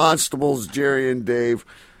the constables, Jerry and Dave.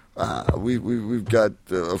 We've got,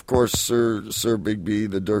 of course, Sir Big B,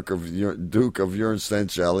 the Duke of Urine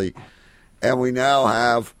Stench Alley, and we now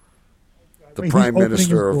have the Prime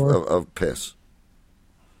Minister of Piss.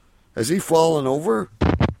 Has he fallen over?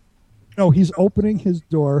 No, he's opening his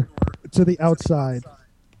door to the outside.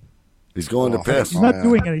 He's going to piss. He's not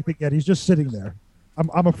doing anything yet. He's just sitting there.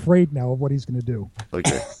 I'm afraid now of what he's going to do.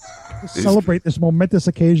 Okay. To celebrate this momentous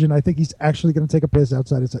occasion, I think he's actually going to take a piss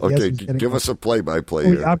outside. Okay, yes, give us a play-by-play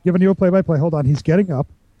here. I'm giving you a play-by-play. Hold on. He's getting up.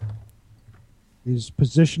 He's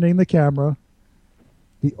positioning the camera.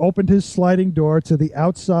 He opened his sliding door to the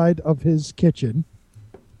outside of his kitchen.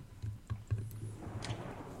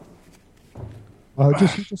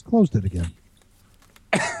 He just closed it again.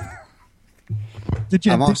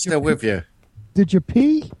 Am I still with you? Did you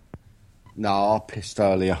pee? No, I pissed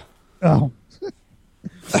earlier. Oh.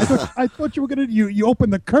 I thought you were gonna. You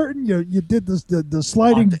opened the curtain. You did the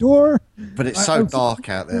sliding door. But it's so dark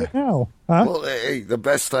out there now. Huh? Well, hey, the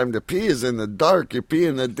best time to pee is in the dark. You pee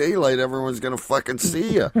in the daylight, everyone's gonna fucking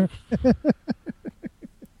see you.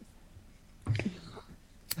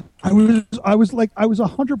 I was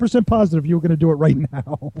 100% positive you were gonna do it right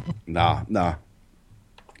now. No.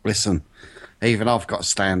 Listen, even I've got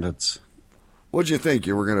standards. What'd you think?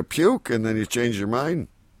 You were gonna puke and then you changed your mind?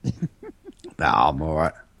 No, I'm all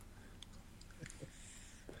right.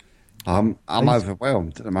 I'm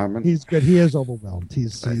overwhelmed at the moment. He's good. He is overwhelmed.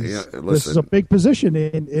 This is a big position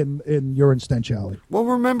in urine stench alley. Well,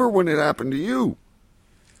 remember when it happened to you?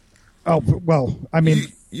 Oh well, I mean,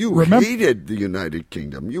 you hated the United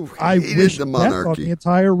Kingdom. You hated the monarchy. On the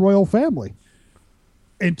entire royal family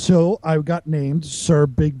until I got named Sir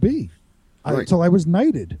Big B. Until I was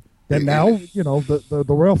knighted. And now, the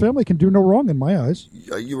royal family can do no wrong in my eyes.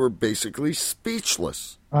 You were basically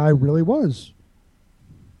speechless. I really was.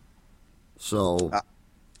 So,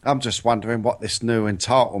 I'm just wondering what this new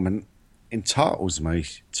entitlement entitles me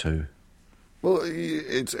to. Well,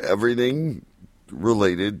 it's everything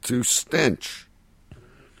related to stench.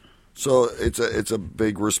 So it's a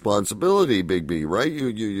big responsibility, Big B, right?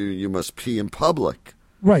 You must pee in public.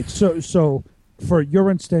 Right. So for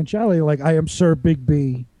urine stench alley, like I am Sir Big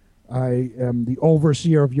B. I am the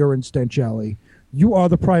overseer of urine stench alley. You are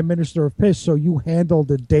the prime minister of piss, so you handle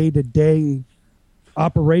the day-to-day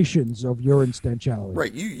operations of urine stench alley.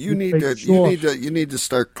 Right. You need to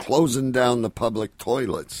start closing down the public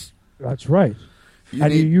toilets. That's right. You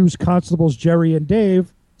use constables Jerry and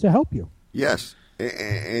Dave to help you. Yes,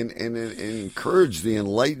 and encourage the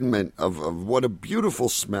enlightenment of what a beautiful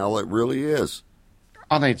smell it really is.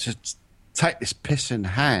 I need to take this piss in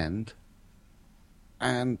hand.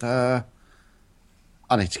 And I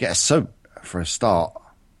need to get a suit for a start.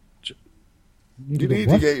 You need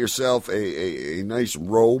to get yourself a nice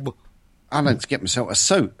robe. I need to get myself a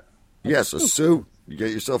suit. Yes, a suit. You get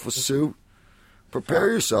yourself a suit. Prepare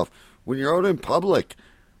yourself. When you're out in public,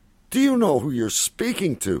 do you know who you're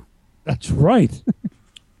speaking to? That's right.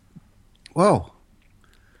 Well,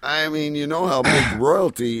 I mean, you know how big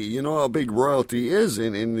royalty is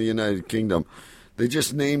in the United Kingdom. They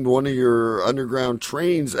just named one of your underground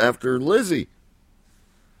trains after Lizzie.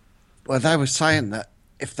 Well, they were saying that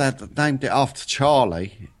if they'd named it after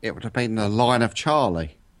Charlie, it would have been the Line of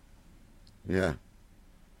Charlie. Yeah.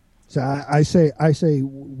 So I say,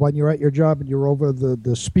 when you're at your job and you're over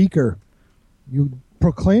the speaker, you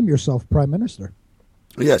proclaim yourself prime minister.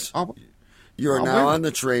 Yes. You are now on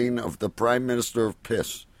the train of the prime minister of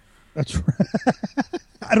piss. That's right.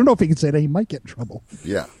 I don't know if he can say that. He might get in trouble.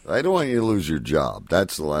 Yeah. I don't want you to lose your job.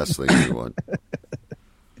 That's the last thing you want.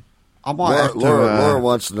 Laura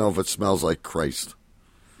wants to know if it smells like Christ.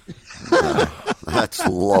 That's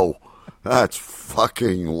low. That's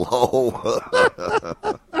fucking low.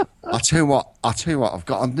 I'll tell you what, I've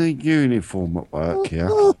got a new uniform at work here.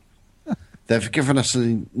 They've given us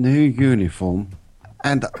a new uniform,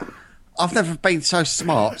 and I've never been so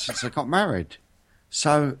smart since I got married.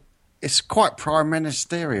 So it's quite prime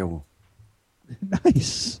ministerial.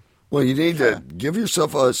 Nice. Well, you need to give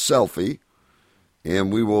yourself a selfie,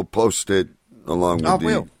 and we will post it along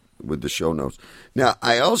with the show notes. Now,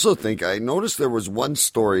 I also think I noticed there was one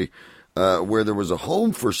story where there was a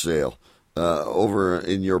home for sale over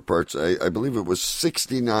in your parts. I believe it was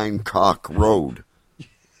 69 Cock Road.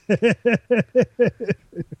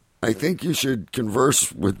 I think you should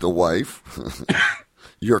converse with the wife,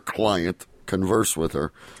 your client, converse with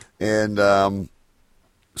her, and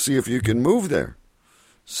see if you can move there.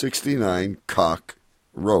 69 Cock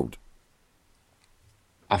Road.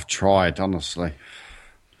 I've tried, honestly.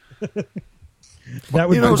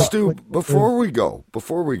 Stu, before we go,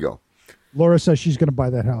 Laura says she's going to buy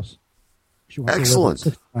that house. She wants excellent. To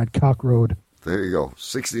live on Cock Road. There you go,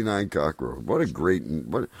 69 Cock Road. What a great,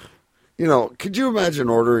 could you imagine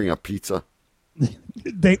ordering a pizza?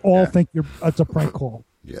 They all think it's a prank call.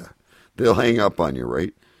 Yeah, they'll hang up on you,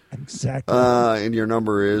 right? Exactly. And your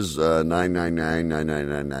number is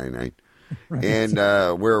 999-999-9999. Right. And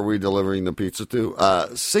where are we delivering the pizza to?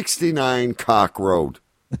 69 Cock Road.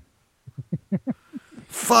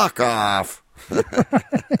 Fuck off.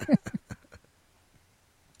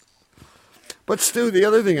 But Stu, the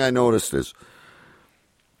other thing I noticed is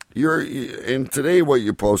and today what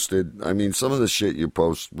you posted, I mean, some of the shit you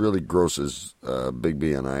post really grosses Big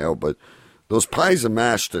B and I out, but those pies and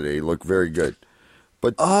mash today look very good.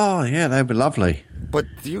 But oh yeah, they were lovely. But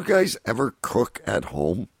do you guys ever cook at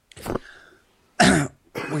home?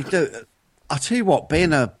 We do. I tell you what,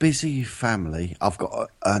 being a busy family, I've got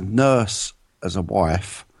a nurse as a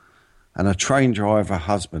wife and a train driver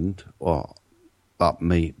husband, or but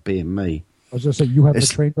me being me. I was going to say, you have a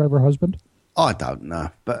train driver husband? I don't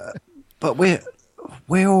know, but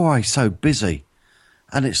we're always so busy,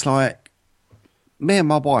 and it's like me and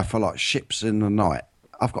my wife are like ships in the night.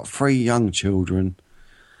 I've got 3 young children,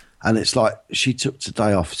 and it's like she took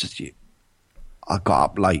today off. Said, I got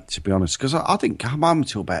up late, to be honest, because I didn't come home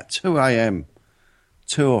until about 2 a.m.,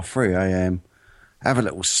 2 or 3 a.m., have a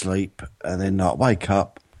little sleep, and then wake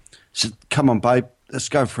up. Said, come on, babe, let's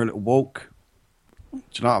go for a little walk. Do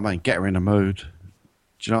you know what I mean? Get her in the mood. Do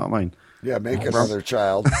you know what I mean? Yeah, make another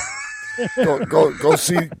child. Go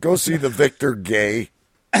see the Victor gay.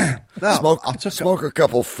 No, smoke a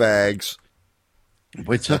couple fags.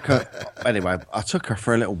 We took her anyway. I took her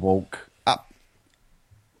for a little walk up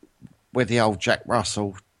with the old Jack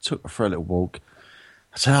Russell. Took her for a little walk.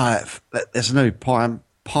 I said, "There's a new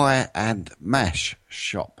pie and mash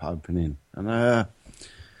shop opening," and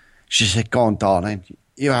she said, "Go on, darling.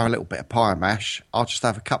 You have a little bit of pie and mash. I'll just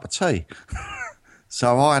have a cup of tea."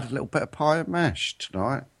 So I had a little bit of pie and mash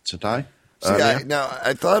today. See,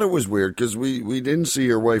 I thought it was weird because we didn't see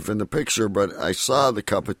your wife in the picture, but I saw the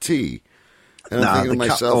cup of tea. And I'm thinking to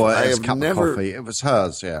myself, I have never... Coffee. It was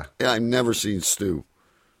hers, yeah. Yeah, I've never seen Stu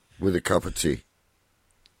with a cup of tea.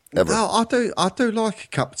 Ever. No, I do like a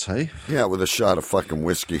cup of tea. Yeah, with a shot of fucking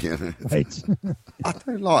whiskey in it. Right. I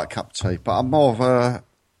do like a cup of tea, but I'm more of a,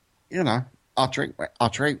 I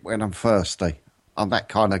drink when I'm thirsty. I'm that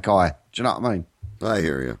kind of guy. Do you know what I mean? I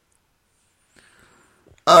hear you.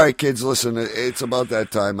 All right, kids, listen, it's about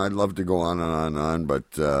that time. I'd love to go on and on and on, but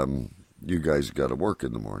you guys got to work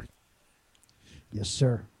in the morning. Yes,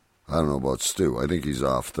 sir. I don't know about Stu. I think he's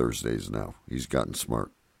off Thursdays now. He's gotten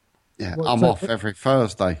smart. Yeah, I'm off every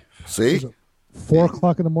Thursday. See? 4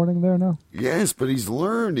 o'clock in the morning there now? Yes, but he's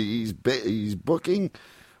learned. He's booking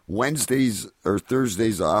Wednesdays or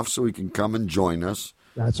Thursdays off so he can come and join us.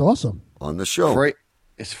 That's awesome. On the show.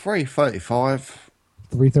 It's 3:35.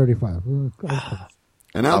 3:35.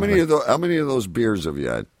 And how many of those beers have you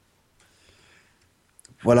had?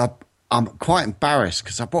 Well, I'm quite embarrassed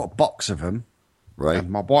because I bought a box of them. Right.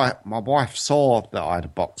 And my wife saw that I had a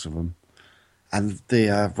box of them, and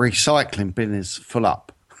the recycling bin is full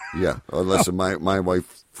up. Yeah. Oh, listen, my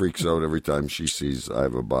wife freaks out every time she sees I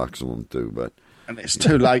have a box of them too, but. And it's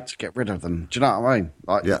too late to get rid of them. Do you know what I mean?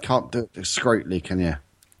 Like, you can't do it discreetly, can you?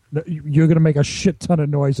 You're going to make a shit ton of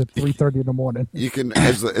noise at 3:30 in the morning. You can,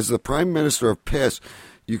 as the Prime Minister of piss,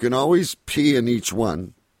 you can always pee in each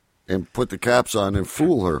one and put the caps on and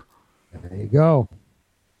fool her. There you go.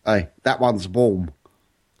 Hey, that one's warm.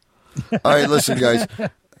 All right, listen, guys.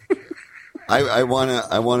 I want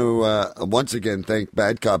to once again thank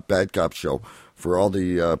Bad Cop Show for all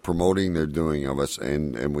the promoting they're doing of us,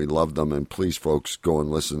 and we love them. And please, folks, go and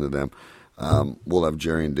listen to them. We'll have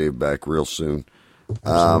Jerry and Dave back real soon.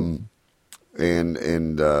 And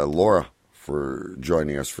Laura for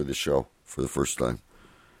joining us for the show for the first time,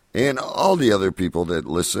 and all the other people that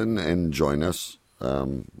listen and join us.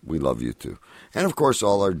 We love you too, and of course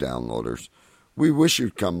all our downloaders. We wish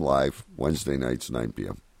you'd come live Wednesday nights 9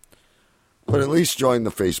 p.m. But at least join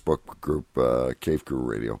the Facebook group Cave Crew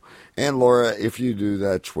Radio. And Laura, if you do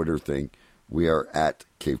that Twitter thing, we are at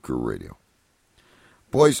Cave Crew Radio.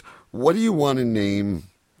 Boys, what do you want to name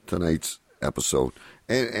tonight's episode?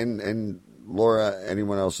 And Laura,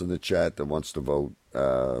 anyone else in the chat that wants to vote,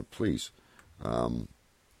 please.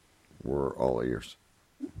 We're all ears.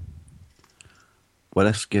 Well,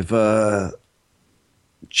 let's give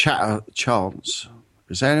chat a chance.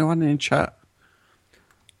 Is there anyone in chat?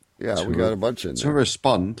 Yeah, we got a bunch in there. To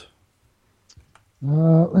respond.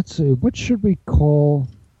 Let's see. What should we call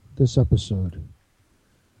this episode?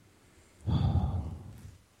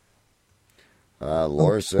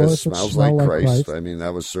 Laura says, smells like Christ. I mean,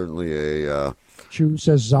 that was certainly a... Choo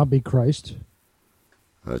says, zombie Christ.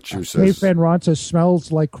 Choo says... Dave Van Ron says,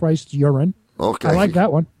 smells like Christ urine. Okay. I like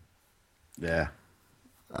that one. Yeah.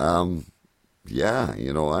 Yeah,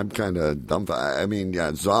 I'm kind of dumbfounded. I mean,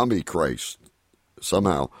 yeah, zombie Christ.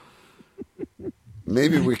 Somehow.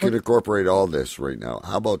 Maybe we could incorporate all this right now.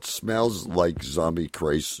 How about smells like zombie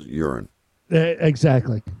Christ urine?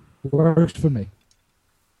 Exactly. Works for me.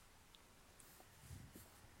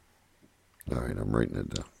 All right, I'm writing it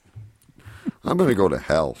down. I'm going to go to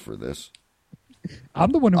hell for this.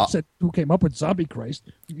 I'm the one who came up with Zombie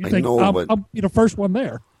Christ. You think know, I'll but- be the first one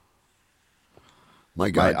there? My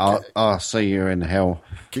God. Mate, I'll see you in hell.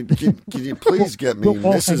 Can you please get me We'll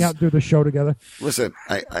all hang out and do the show together. Listen,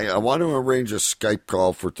 I want to arrange a Skype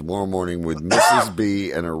call for tomorrow morning with Mrs.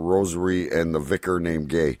 B and her rosary and the vicar named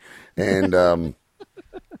Gay. And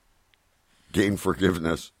gain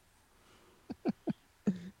forgiveness.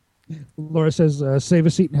 Laura says, save a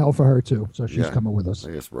seat in hell for her, too. So she's coming with us.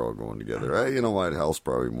 I guess we're all going together. You know what? Hell's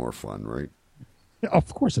probably more fun, right? Yeah,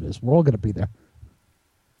 of course it is. We're all going to be there.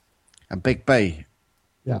 And Big B.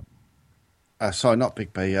 Yeah. Sorry, not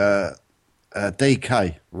Big B.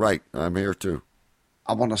 DK. Right. I'm here, too.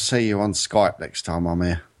 I want to see you on Skype next time I'm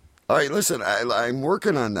here. All right, listen, I'm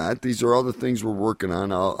working on that. These are all the things we're working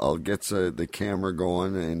on. I'll get the camera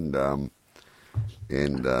going,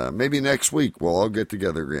 and maybe next week we'll all get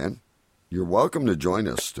together again. You're welcome to join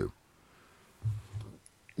us, Stu.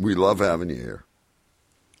 We love having you here.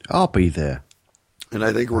 I'll be there. And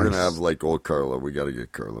I think we're going to have, like, old Carla. We got to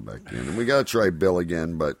get Carla back in. And we got to try Bill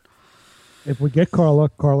again, but... If we get Carla,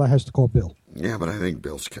 Carla has to call Bill. Yeah, but I think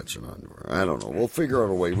Bill's catching on to her. I don't know. We'll figure out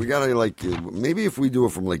a way. We got to, like... Maybe if we do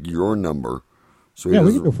it from, like, your number... So we can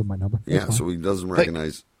do it from my number. That's fine. So he doesn't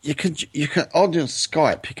recognize... You can on your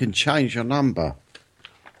Skype, you can change your number.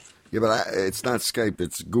 Yeah, but it's not Skype.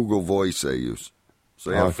 It's Google Voice I use. So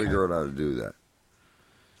you have to figure out how to do that.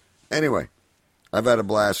 Anyway, I've had a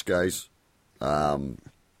blast, guys.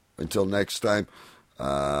 Until next time,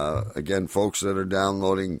 again, folks that are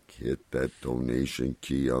downloading, hit that donation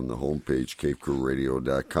key on the homepage,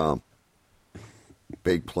 CaveCrewRadio.com.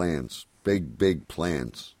 Big plans. Big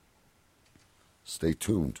plans. Stay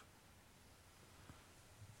tuned.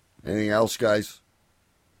 Anything else, guys?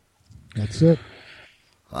 That's it.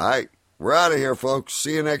 All right. We're out of here, folks.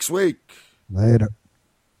 See you next week. Later.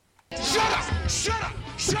 Shut up! Shut up!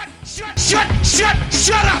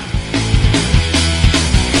 Shut up!